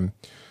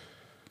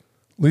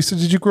 Lisa,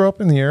 did you grow up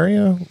in the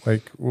area?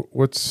 Like,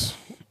 what's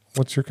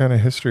your kind of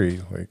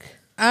history like?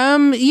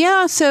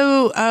 Yeah.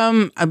 So,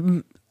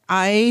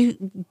 I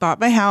bought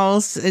my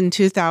house in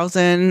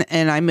 2000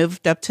 and I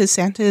moved up to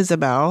Santa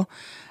Isabel.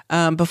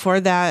 Before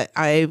that,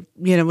 I,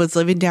 was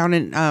living down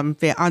in, on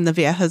the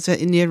Viejas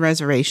Indian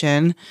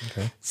Reservation.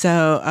 Okay.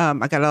 So,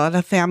 I got a lot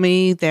of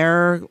family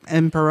there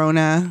in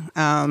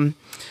Verona.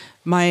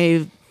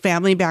 My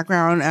family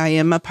background, I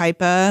am a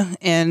Pipa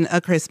and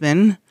a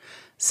Chrisman.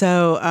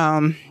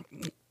 So,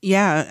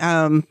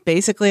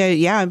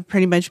 basically, I've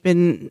pretty much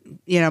been,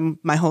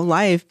 my whole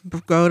life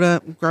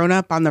grown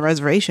up on the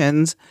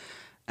reservations.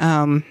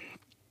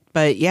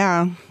 But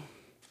yeah.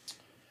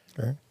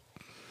 Okay.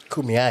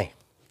 Kumiai.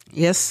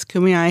 Yes,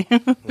 Kumiai.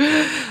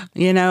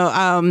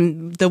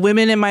 The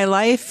women in my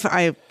life,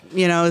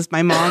 is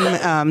my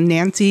mom,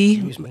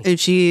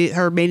 Nancy.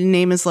 Her maiden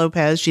name is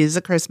Lopez. She's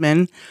a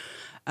Chrisman.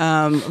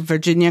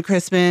 Virginia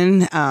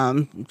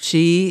Chrisman.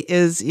 She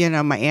is,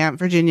 my Aunt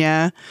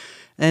Virginia.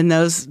 And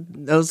those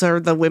are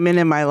the women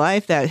in my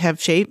life that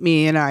have shaped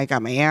me. I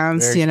got my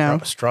aunts,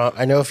 strong.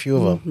 I know a few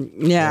of them.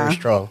 Yeah. Very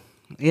strong.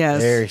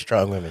 Yes. Very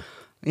strong women.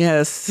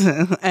 Yes.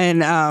 And,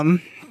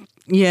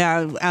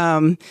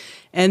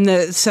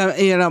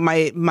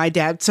 my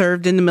dad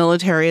served in the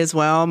military as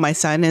well. My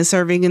son is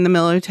serving in the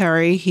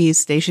military. He's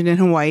stationed in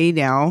Hawaii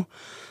now.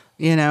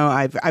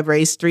 I've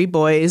raised 3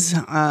 boys,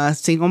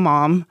 single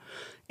mom.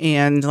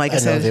 And like I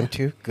said, I know them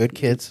too. Good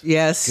kids.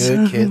 Yes.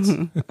 Good kids.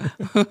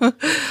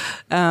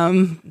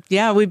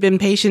 We've been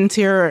patients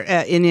here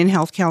at Indian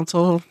Health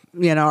Council,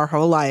 our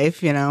whole life,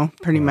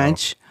 pretty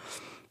much.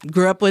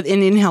 Grew up with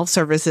Indian Health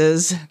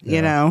Services,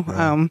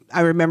 I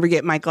remember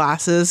getting my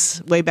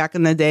glasses way back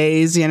in the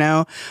days,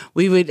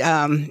 we would, go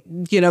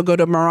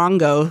to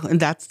Morongo, and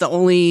that's the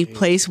only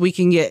place we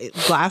can get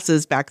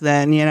glasses back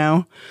then,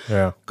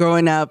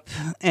 growing up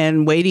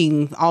and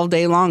waiting all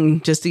day long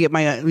just to get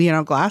my,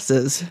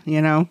 glasses,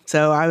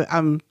 so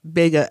I'm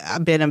big,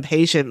 I've been a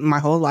patient my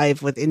whole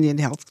life with Indian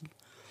Health.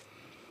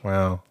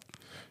 Wow.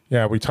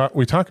 Yeah. We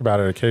talk about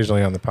it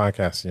occasionally on the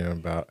podcast,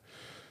 about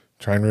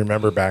trying to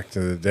remember back to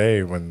the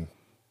day when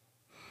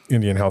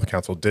Indian Health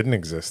Council didn't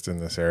exist in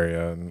this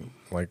area, and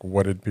like,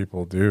 what did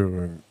people do?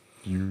 And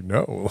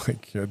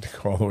like, you had to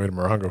go all the way to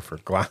Morongo for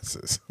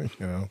glasses.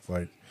 It's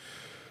like,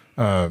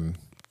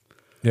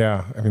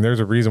 there's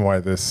a reason why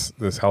this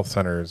health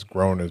center has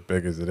grown as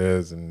big as it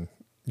is, and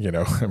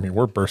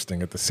we're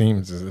bursting at the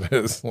seams as it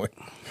is. Like,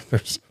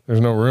 there's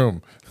no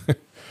room.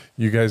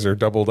 You guys are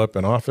doubled up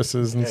in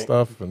offices and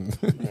stuff, and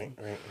right.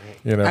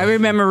 I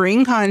remember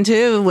Rincon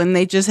too, when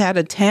they just had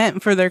a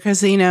tent for their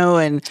casino,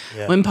 and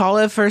when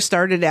Paula first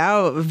started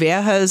out,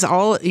 Viejas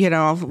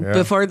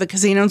before the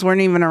casinos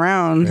weren't even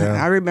around.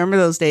 I remember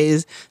those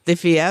days, the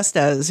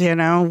fiestas,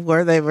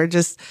 where they were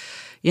just,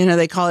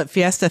 they call it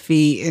Fiesta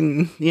Feet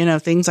and,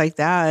 things like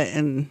that.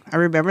 And I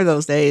remember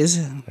those days.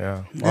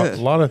 Yeah. A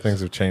lot of things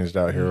have changed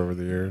out here over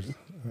the years.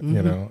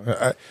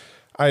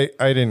 I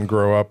didn't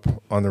grow up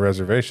on the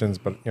reservations,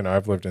 but,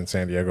 I've lived in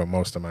San Diego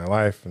most of my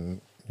life, and,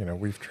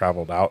 we've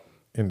traveled out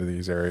into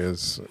these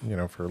areas,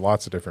 for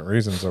lots of different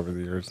reasons over the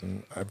years.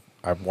 And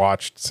I've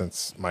watched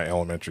since my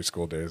elementary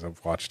school days,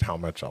 I've watched how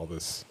much all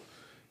this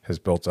has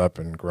built up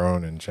and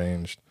grown and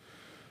changed.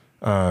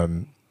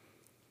 When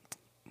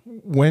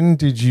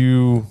did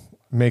you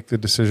make the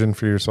decision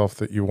for yourself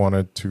that you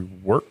wanted to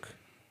work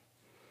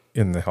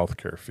in the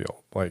healthcare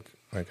field? Like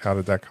how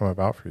did that come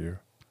about for you?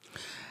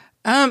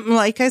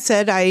 Like I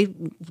said, I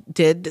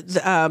did,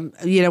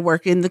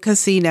 work in the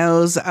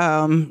casinos,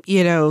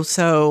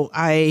 so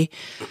I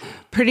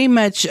pretty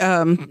much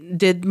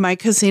did my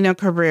casino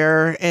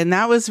career, and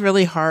that was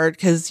really hard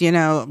because,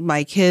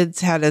 my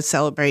kids had to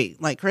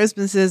celebrate like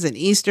Christmases and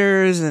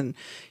Easters and,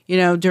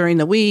 during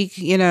the week,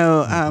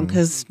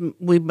 because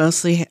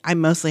I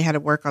mostly had to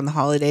work on the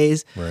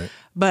holidays. Right.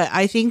 But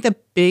I think the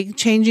big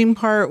changing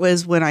part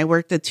was when I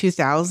worked the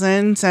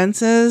 2000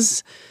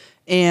 census.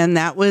 And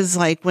that was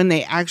like when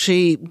they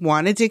actually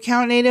wanted to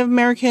count Native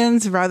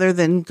Americans rather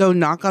than go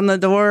knock on the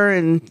door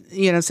and,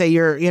 say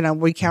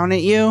we counted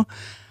you.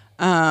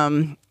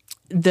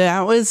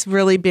 That was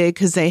really big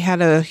because they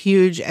had a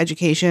huge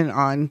education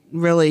on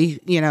really,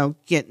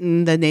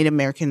 getting the Native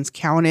Americans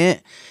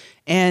counted.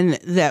 And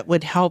that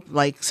would help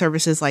like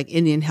services like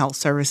Indian Health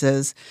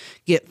Services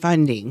get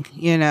funding,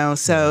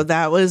 So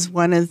that was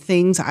one of the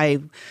things I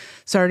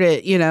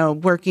started,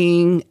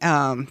 working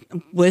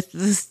with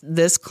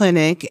this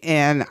clinic,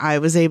 and I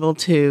was able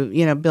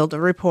to, build a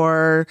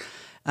rapport,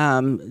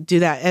 do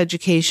that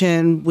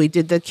education. We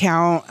did the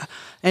count.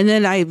 And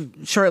then I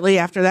shortly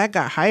after that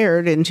got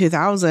hired in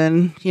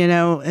 2000,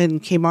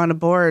 and came on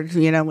board,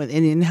 with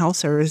Indian Health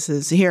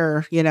Services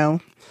here,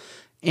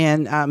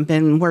 and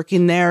been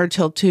working there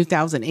till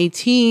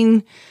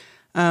 2018.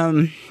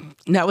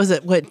 That was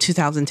at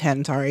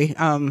 2010, sorry,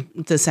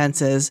 the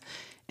census.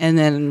 And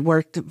then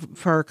worked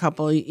for a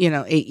couple,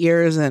 8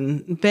 years,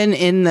 and been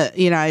in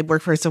the, I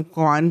worked for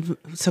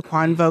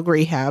Saquon Vogue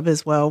Rehab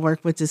as well,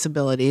 worked with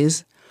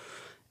disabilities,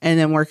 and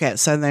then work at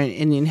Southern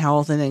Indian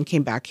Health, and then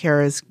came back here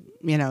as,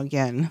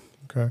 again.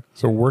 Okay.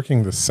 So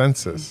working the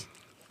census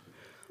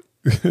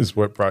is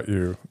what brought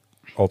you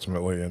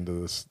ultimately into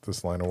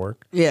this line of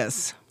work?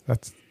 Yes.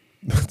 That's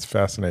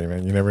fascinating,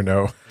 man. You never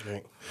know.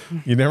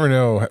 You never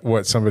know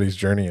what somebody's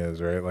journey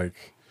is, right? Like,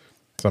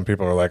 some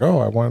people are like, oh,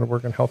 I wanted to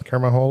work in healthcare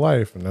my whole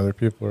life. And other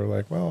people are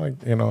like, well, I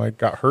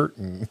got hurt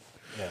and,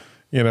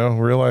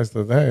 realized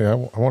that, hey, I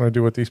want to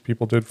do what these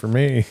people did for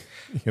me,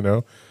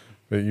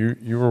 But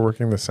you were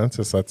working the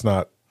census. That's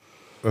not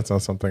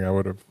something I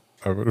would have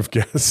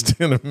guessed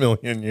in a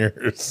million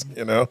years,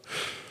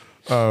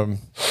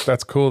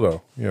 That's cool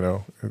though.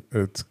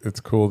 It's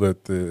cool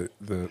that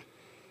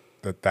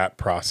that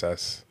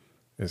process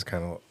is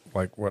kind of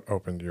like what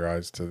opened your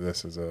eyes to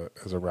this as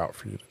a route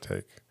for you to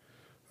take.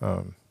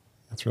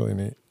 That's really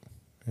neat.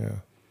 Yeah.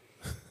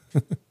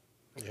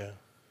 Yeah.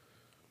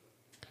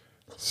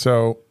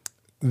 So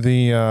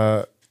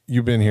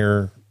you've been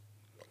here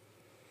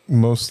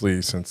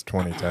mostly since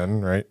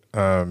 2010, right?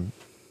 And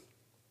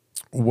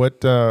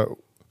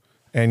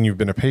you've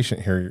been a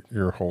patient here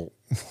your whole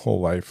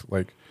life.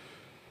 Like,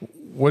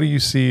 what do you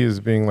see as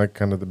being like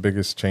kind of the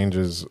biggest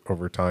changes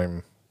over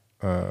time,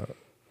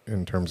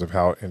 in terms of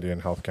how Indian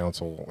Health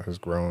Council has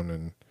grown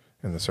and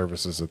the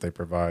services that they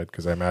provide?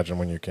 Because I imagine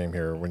when you came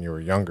here when you were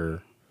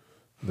younger,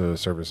 the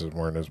services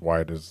weren't as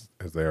wide as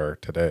they are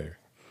today.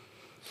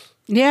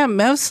 Yeah,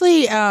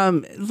 mostly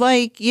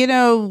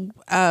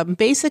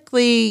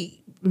basically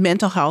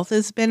mental health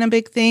has been a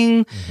big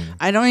thing. Mm-hmm.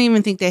 I don't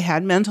even think they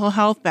had mental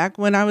health back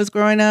when I was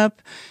growing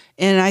up.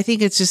 And I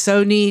think it's just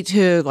so neat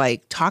to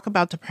like talk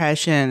about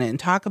depression and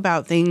talk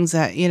about things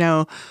that,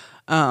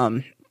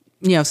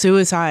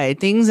 suicide,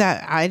 things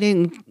that I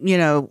didn't,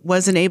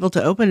 wasn't able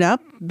to open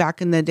up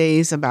back in the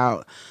days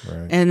about.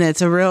 Right. And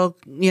it's a real,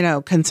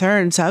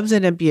 concern,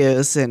 substance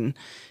abuse and,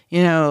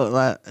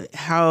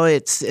 how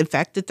it's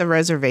affected the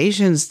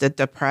reservations, the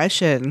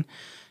depression.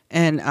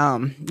 And,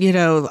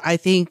 I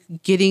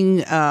think getting,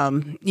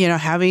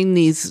 having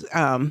these,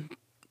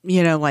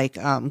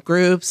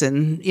 groups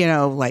and,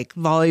 like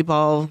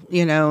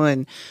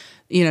volleyball,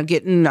 and,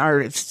 getting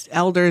our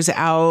elders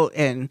out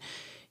and,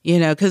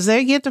 because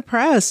they get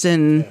depressed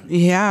and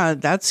yeah,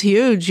 that's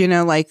huge.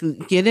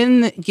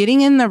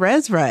 Getting in the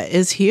res rut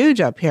is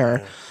huge up here.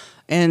 Yeah.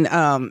 And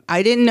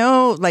I didn't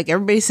know, like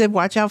everybody said,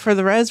 watch out for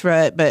the res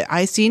rut, but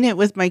I seen it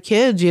with my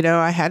kids.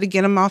 I had to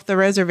get them off the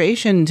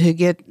reservation to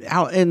get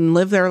out and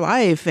live their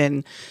life.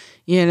 And,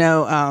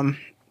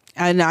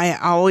 and I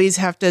always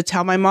have to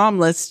tell my mom,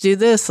 let's do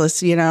this.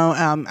 Let's,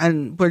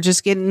 and we're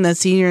just getting the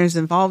seniors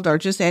involved or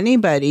just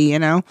anybody,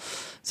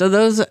 So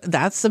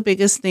that's the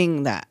biggest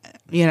thing that,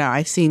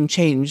 I've seen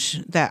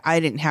change that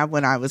I didn't have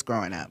when I was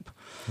growing up.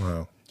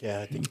 Wow.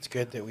 Yeah, I think it's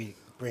good that we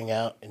bring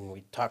out and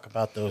we talk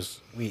about those.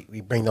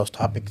 We bring those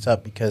topics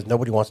up because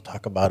nobody wants to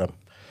talk about them,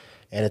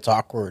 and it's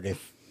awkward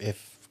if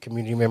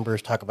community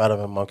members talk about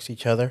them amongst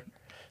each other.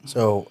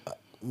 So,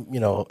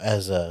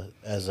 as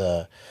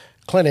a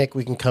clinic,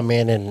 we can come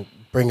in and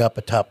bring up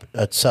a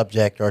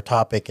subject or a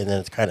topic, and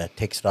then it kind of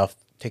takes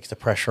the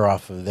pressure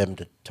off of them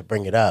to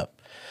bring it up.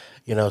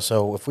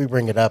 So if we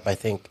bring it up, I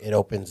think it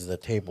opens the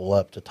table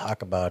up to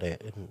talk about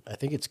it, and I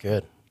think it's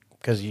good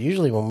because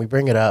usually when we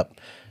bring it up,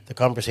 the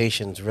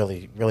conversations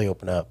really, really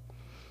open up.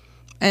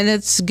 And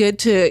it's good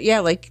to,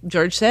 like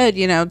George said,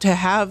 to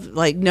have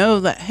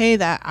know that, hey,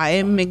 that I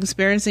am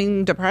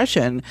experiencing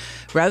depression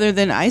rather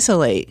than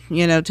isolate,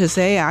 to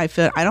say I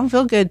don't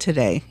feel good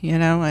today,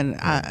 and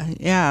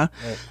yeah.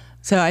 Right.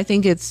 So I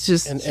think it's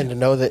just. And to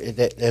know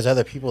that there's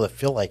other people that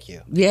feel like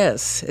you.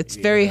 Yes. It's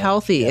very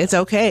healthy. Yeah. It's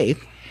okay.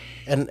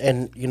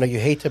 And you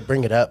hate to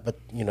bring it up, but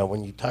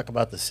when you talk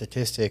about the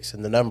statistics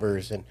and the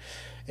numbers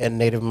and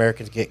Native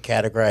Americans get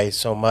categorized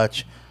so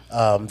much,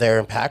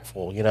 they're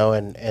impactful,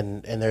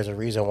 and there's a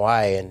reason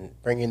why. And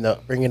bringing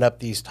up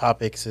these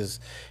topics is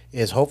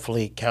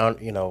hopefully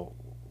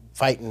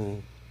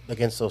fighting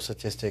against those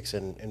statistics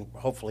and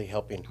hopefully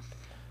helping.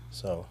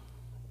 So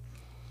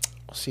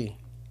we'll see.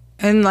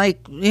 And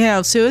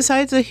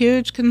suicide's a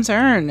huge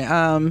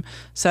concern.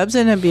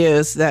 Substance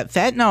abuse, that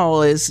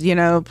fentanyl is,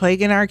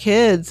 plaguing our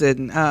kids.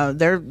 And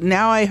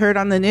now I heard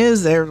on the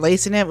news they're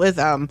lacing it with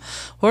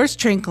horse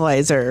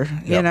tranquilizer,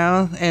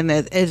 and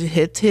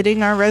it's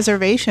hitting our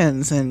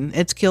reservations and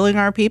it's killing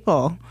our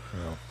people.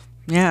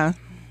 Yeah.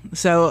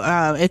 So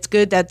it's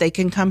good that they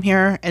can come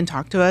here and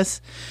talk to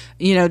us.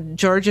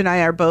 George and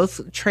I are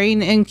both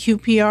trained in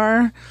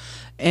QPR.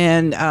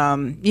 And,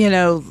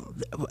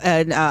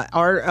 and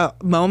our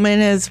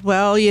moment as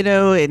well,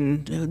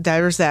 and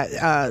there's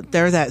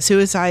that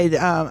suicide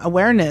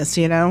awareness,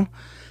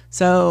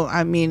 So,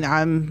 I mean,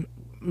 I'm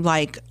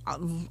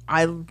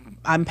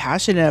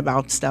passionate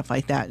about stuff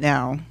like that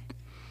now.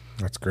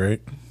 That's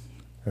great.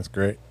 That's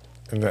great.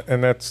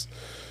 And that's,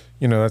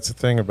 that's the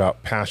thing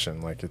about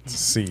passion. Like, it's a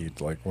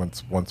seed. Like,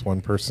 once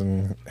one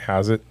person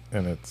has it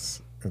and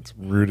it's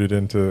rooted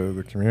into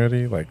the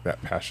community, like,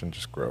 that passion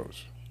just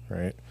grows,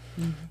 right?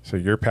 Mm-hmm. So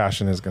your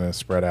passion is going to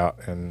spread out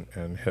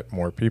and hit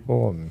more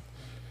people, and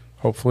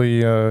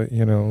hopefully,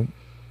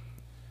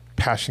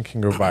 passion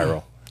can go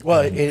viral.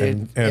 Well,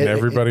 and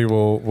everybody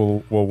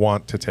will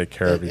want to take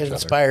care of each other. It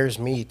inspires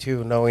me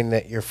too, knowing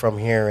that you're from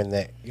here, and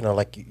that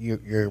like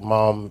your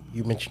mom.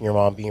 You mentioned your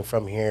mom being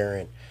from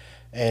here,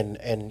 and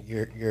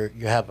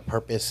you have a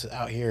purpose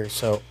out here.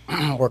 So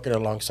working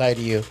alongside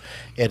of you,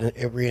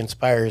 it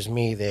re-inspires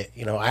me that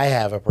I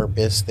have a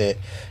purpose, that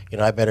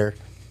I better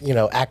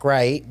act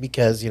right,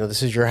 because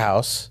this is your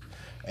house,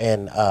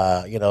 and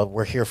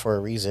we're here for a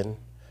reason.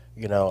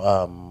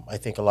 I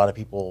think a lot of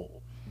people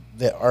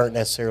that aren't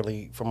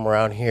necessarily from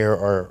around here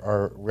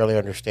or really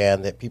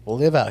understand that people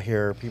live out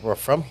here, people are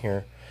from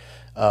here.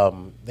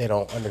 They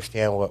don't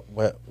understand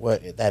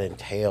what that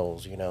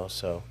entails,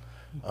 So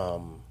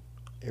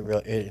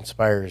it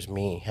inspires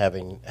me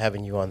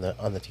having you on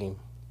the team.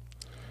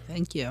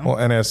 Thank you. Well,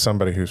 and as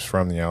somebody who's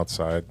from the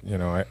outside,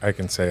 I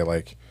can say,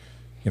 like,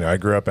 I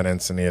grew up in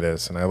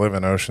Encinitas and I live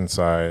in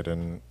Oceanside,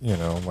 and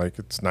like,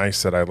 it's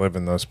nice that I live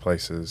in those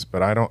places,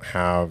 but I don't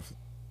have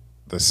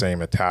the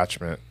same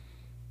attachment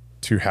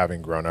to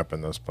having grown up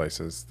in those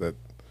places that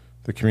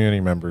the community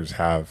members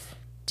have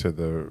to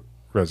the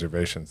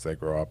reservations they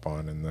grow up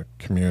on, and the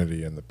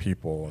community and the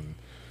people and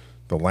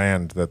the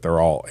land that they're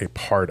all a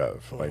part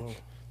of. Mm-hmm.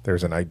 Like,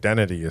 there's an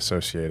identity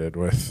associated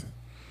with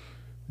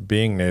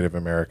being Native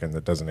American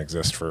that doesn't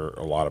exist for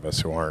a lot of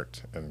us who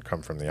aren't and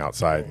come from the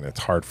outside, and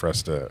it's hard for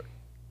us to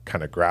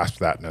kind of grasp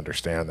that and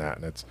understand that.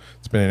 And it's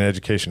been an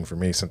education for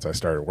me since I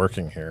started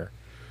working here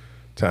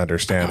to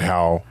understand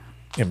how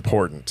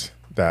important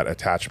that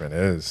attachment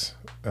is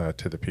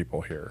to the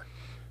people here.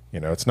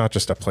 It's not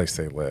just a place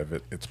they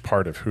live. It's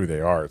part of who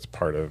they are. It's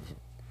part of,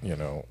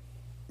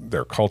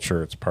 their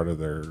culture. It's part of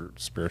their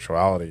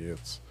spirituality.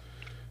 It's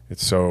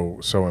so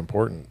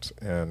important,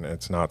 and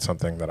it's not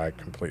something that I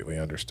completely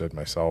understood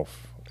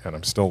myself, and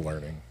I'm still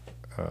learning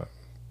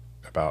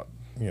about,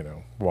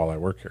 while I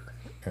work here,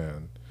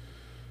 and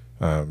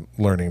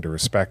learning to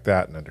respect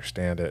that and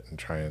understand it and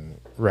try and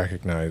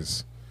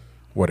recognize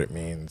what it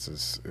means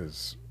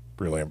is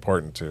really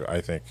important to, I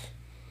think,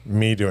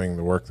 me doing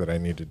the work that I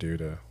need to do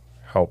to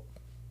help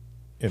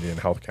Indian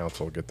Health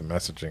Council get the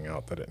messaging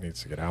out that it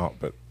needs to get out,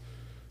 but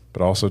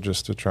also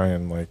just to try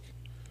and, like,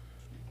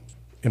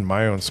 in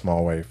my own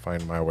small way,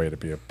 find my way to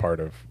be a part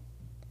of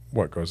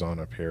what goes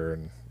on up here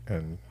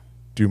and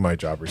do my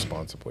job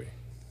responsibly.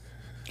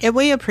 And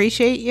we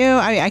appreciate you.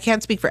 I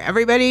can't speak for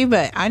everybody,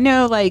 but I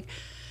know, like,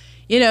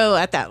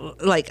 at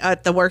that, like,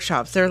 at the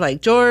workshops, they're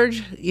like,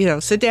 George,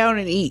 sit down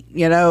and eat,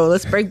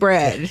 let's break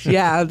bread.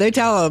 Yeah. They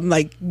tell them,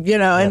 like,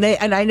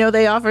 and I know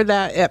they offer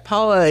that at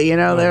Paula,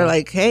 they're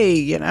like,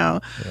 hey,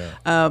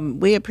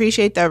 we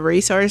appreciate the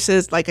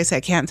resources. Like I said,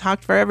 I can't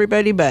talk for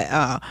everybody, but,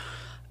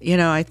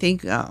 I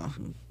think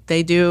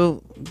they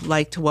do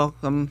like to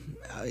welcome,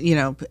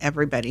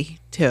 everybody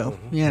too,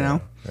 Yeah.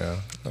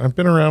 I've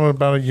been around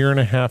about 1.5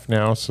 years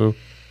now, so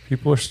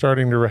people are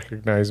starting to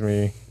recognize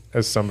me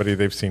as somebody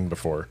they've seen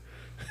before.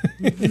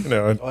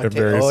 At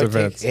various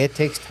events. It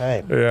takes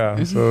time.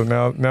 Yeah. So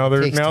now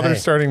they're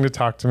starting to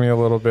talk to me a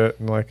little bit,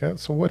 and like,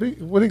 so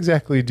what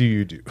exactly do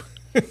you do?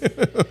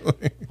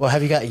 Well,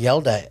 have you got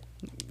yelled at?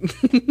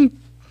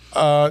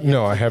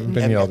 No, I haven't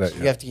been yelled at yet.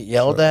 You have to get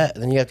yelled at,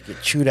 and then you have to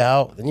get chewed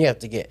out, then you have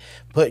to get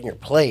put in your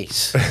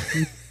place.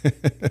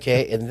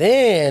 Okay, and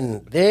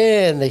then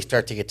they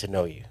start to get to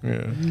know you.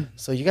 Yeah.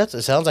 So it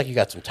sounds like you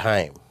got some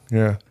time.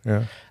 Yeah.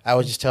 I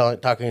was just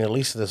talking to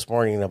Lisa this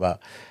morning about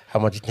how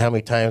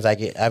many times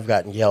I've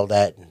gotten yelled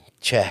at and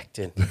checked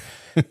and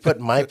put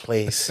in my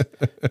place.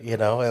 It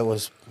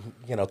was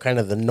kind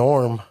of the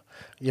norm.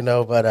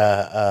 But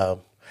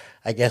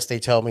I guess they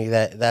tell me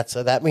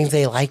that means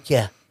they like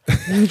you.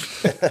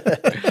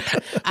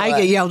 I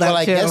get yelled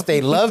at too. I guess they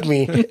love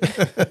me.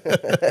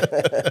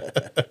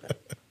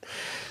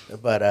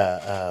 But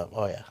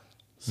oh yeah.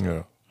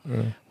 So,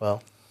 yeah.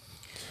 Well,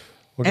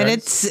 and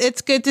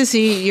it's good to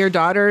see your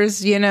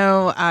daughters.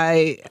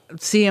 I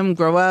see them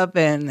grow up,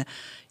 and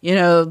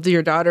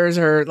your daughters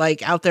are,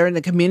 like, out there in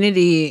the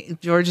community.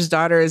 George's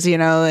daughters,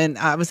 and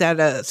I was at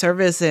a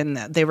service, and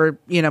they were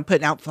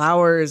putting out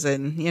flowers,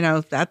 and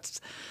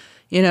that's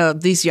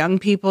these young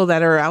people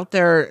that are out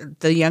there,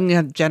 the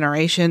young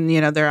generation.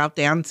 They're out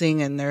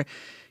dancing, and they're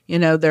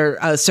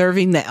they're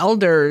serving the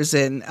elders,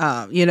 and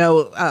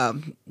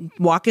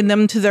walking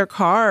them to their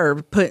car,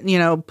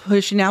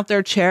 pushing out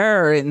their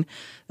chair, and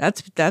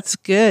that's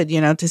good,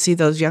 to see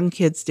those young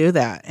kids do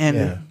that,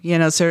 and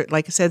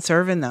like I said,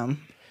 serving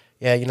them.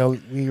 Yeah,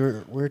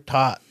 we're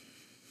taught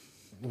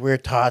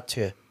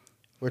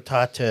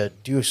to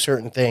do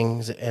certain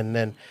things, and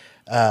then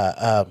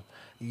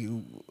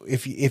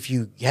if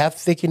you have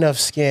thick enough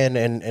skin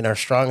and are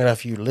strong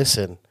enough, you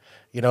listen.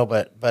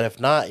 But if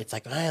not, it's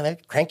like, man, they're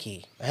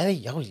cranky. Man,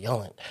 they always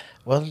yelling.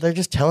 Well, they're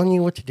just telling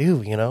you what to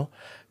do.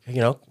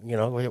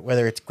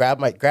 whether it's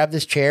grab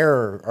this chair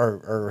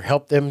or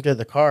help them to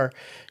the car,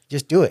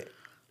 just do it,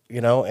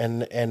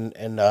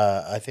 and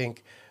I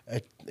think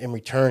in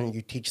return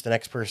you teach the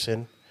next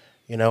person,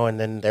 and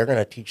then they're going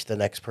to teach the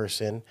next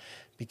person,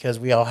 because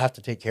we all have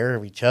to take care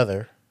of each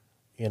other,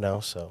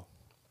 so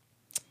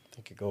I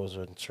think it goes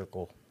in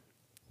circle.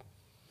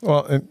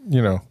 Well, and,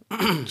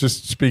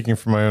 just speaking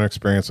from my own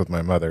experience with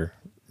my mother,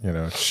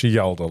 she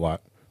yelled a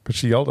lot, but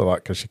she yelled a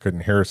lot because she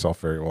couldn't hear herself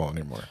very well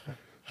anymore.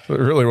 So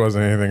it really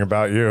wasn't anything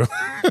about you.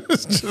 It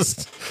was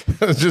just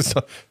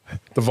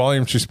the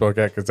volume she spoke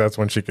at, because that's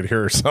when she could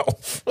hear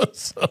herself.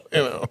 So,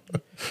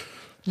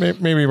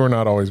 maybe we're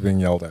not always being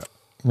yelled at.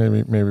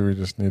 Maybe we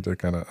just need to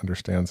kind of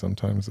understand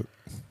sometimes that,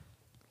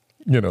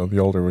 the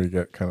older we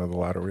get, kind of the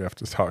louder we have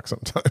to talk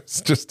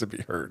sometimes just to be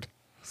heard.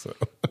 So,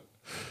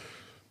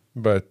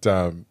 but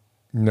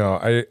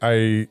no,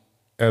 I,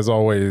 as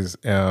always,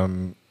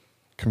 am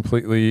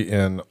completely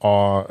in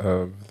awe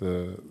of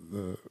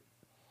the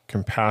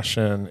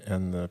compassion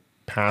and the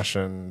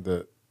passion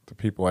that the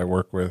people I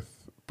work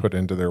with put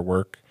into their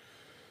work.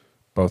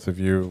 Both of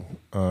you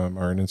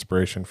are an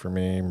inspiration for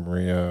me,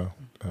 Maria,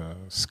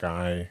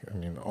 Sky. I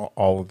mean,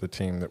 all of the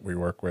team that we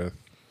work with.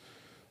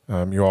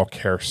 You all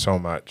care so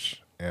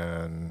much,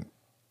 and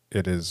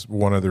it is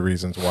one of the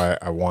reasons why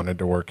I wanted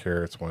to work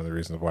here. It's one of the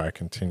reasons why I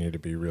continue to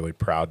be really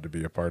proud to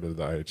be a part of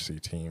the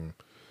IHC team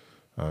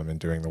and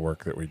doing the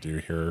work that we do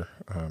here,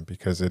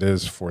 because it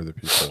is for the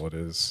people. It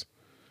is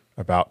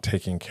about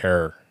taking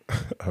care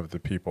of the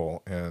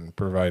people and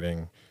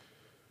providing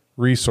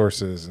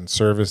resources and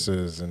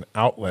services and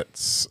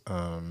outlets,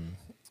 and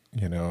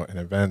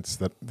events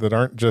that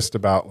aren't just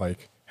about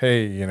like,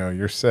 hey,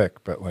 you're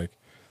sick, but like,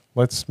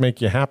 let's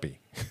make you happy.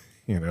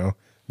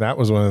 That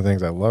was one of the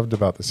things I loved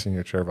about the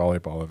senior chair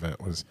volleyball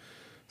event, was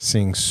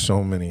seeing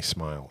so many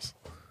smiles.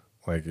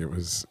 Like it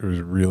was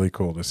really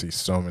cool to see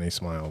so many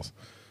smiles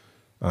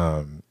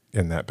in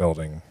that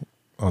building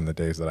on the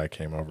days that I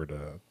came over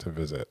to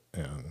visit.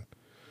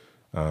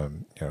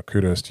 And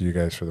kudos to you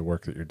guys for the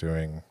work that you're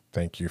doing.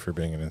 Thank you for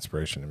being an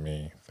inspiration to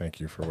me. Thank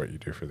you for what you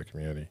do for the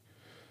community.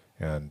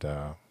 And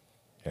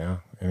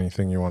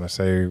anything you want to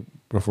say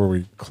before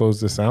we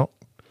close this out?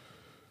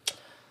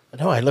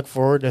 No, I look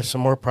forward to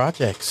some more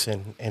projects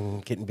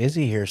and getting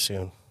busy here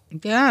soon.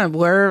 Yeah,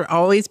 we're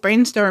always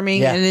brainstorming.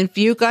 Yeah. And if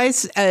you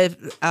guys,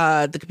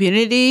 the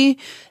community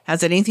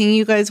has anything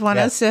you guys want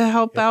us to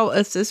help out,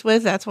 assist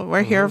with, that's what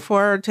we're here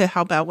for, to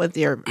help out with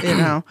your,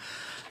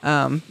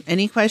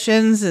 any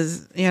questions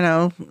is,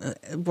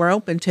 we're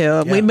open to.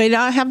 Yeah. We may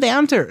not have the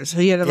answers,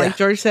 like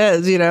George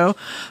says,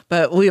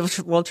 but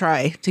we'll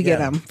try to get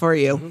them for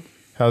you. Mm-hmm.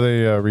 How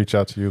they reach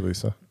out to you,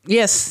 Lisa?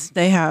 Yes,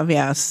 they have.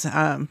 Yes.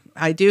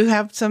 I do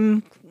have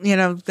some,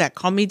 that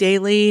call me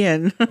daily,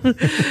 and,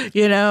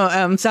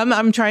 some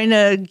I'm trying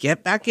to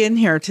get back in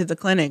here to the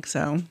clinic.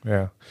 So,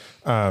 yeah.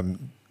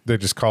 They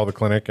just call the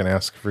clinic and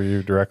ask for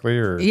you directly,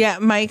 or? Yeah,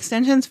 my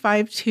extension's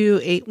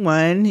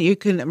 5281. You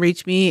can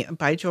reach me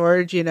by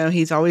George.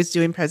 He's always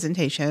doing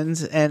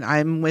presentations, and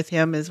I'm with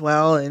him as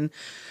well. And,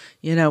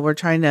 we're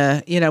trying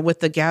to,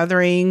 with the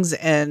gatherings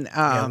and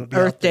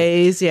Earth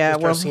Days. Yeah.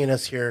 We'll start seeing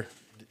us here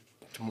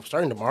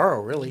starting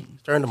tomorrow, really.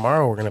 Starting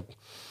tomorrow,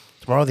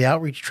 tomorrow the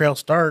outreach trail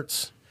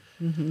starts.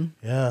 Mm-hmm.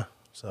 Yeah,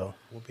 so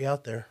we'll be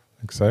out there.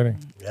 Exciting.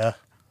 Yeah.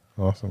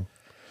 Awesome.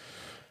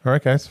 All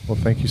right, guys. Well,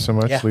 thank you so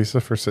much, Lisa,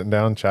 for sitting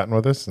down and chatting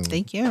with us. And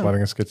thank you.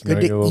 Letting us get to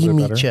know you a little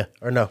bit better.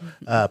 Or no,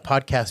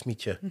 podcast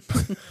meet you.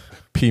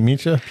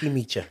 Meet you?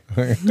 Meet you.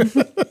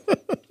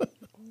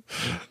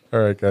 All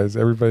right, guys.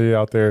 Everybody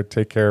out there,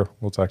 take care.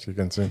 We'll talk to you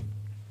again soon.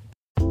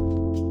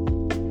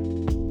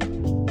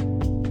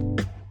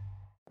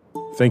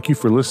 Thank you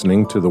for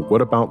listening to the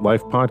What About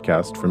Life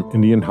podcast from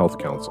Indian Health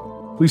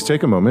Council. Please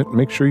take a moment and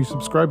make sure you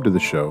subscribe to the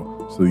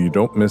show so that you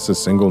don't miss a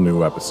single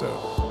new episode.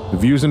 The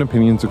views and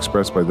opinions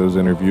expressed by those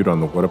interviewed on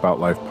the What About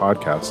Life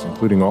podcast,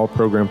 including all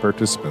program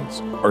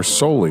participants, are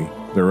solely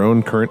their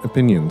own current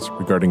opinions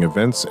regarding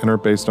events and are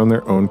based on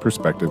their own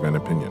perspective and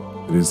opinion.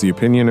 It is the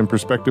opinion and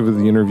perspective of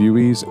the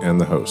interviewees and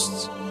the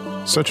hosts.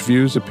 Such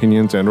views,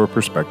 opinions, and/or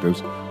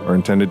perspectives are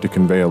intended to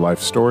convey a life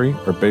story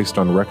or based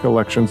on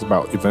recollections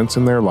about events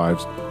in their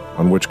lives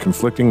on which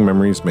conflicting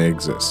memories may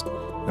exist,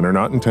 and are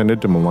not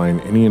intended to malign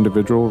any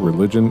individual,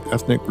 religion,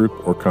 ethnic group,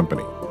 or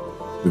company.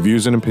 The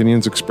views and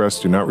opinions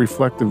expressed do not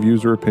reflect the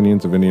views or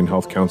opinions of Indian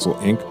Health Council,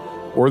 Inc.,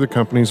 or the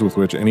companies with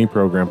which any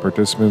program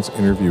participants,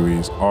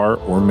 interviewees are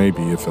or may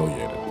be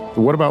affiliated.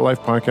 The What About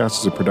Life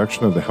podcast is a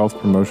production of the Health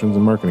Promotions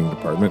and Marketing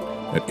Department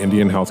at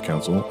Indian Health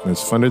Council and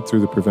is funded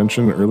through the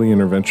Prevention and Early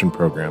Intervention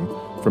Program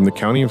from the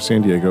County of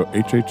San Diego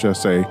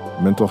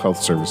HHSA Mental Health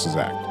Services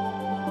Act.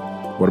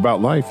 What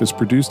About Life is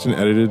produced and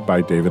edited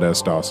by David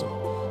S. Dawson.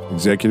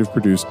 Executive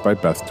produced by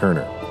Beth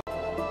Turner.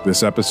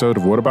 This episode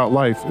of What About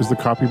Life is the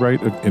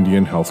copyright of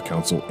Indian Health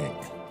Council, Inc.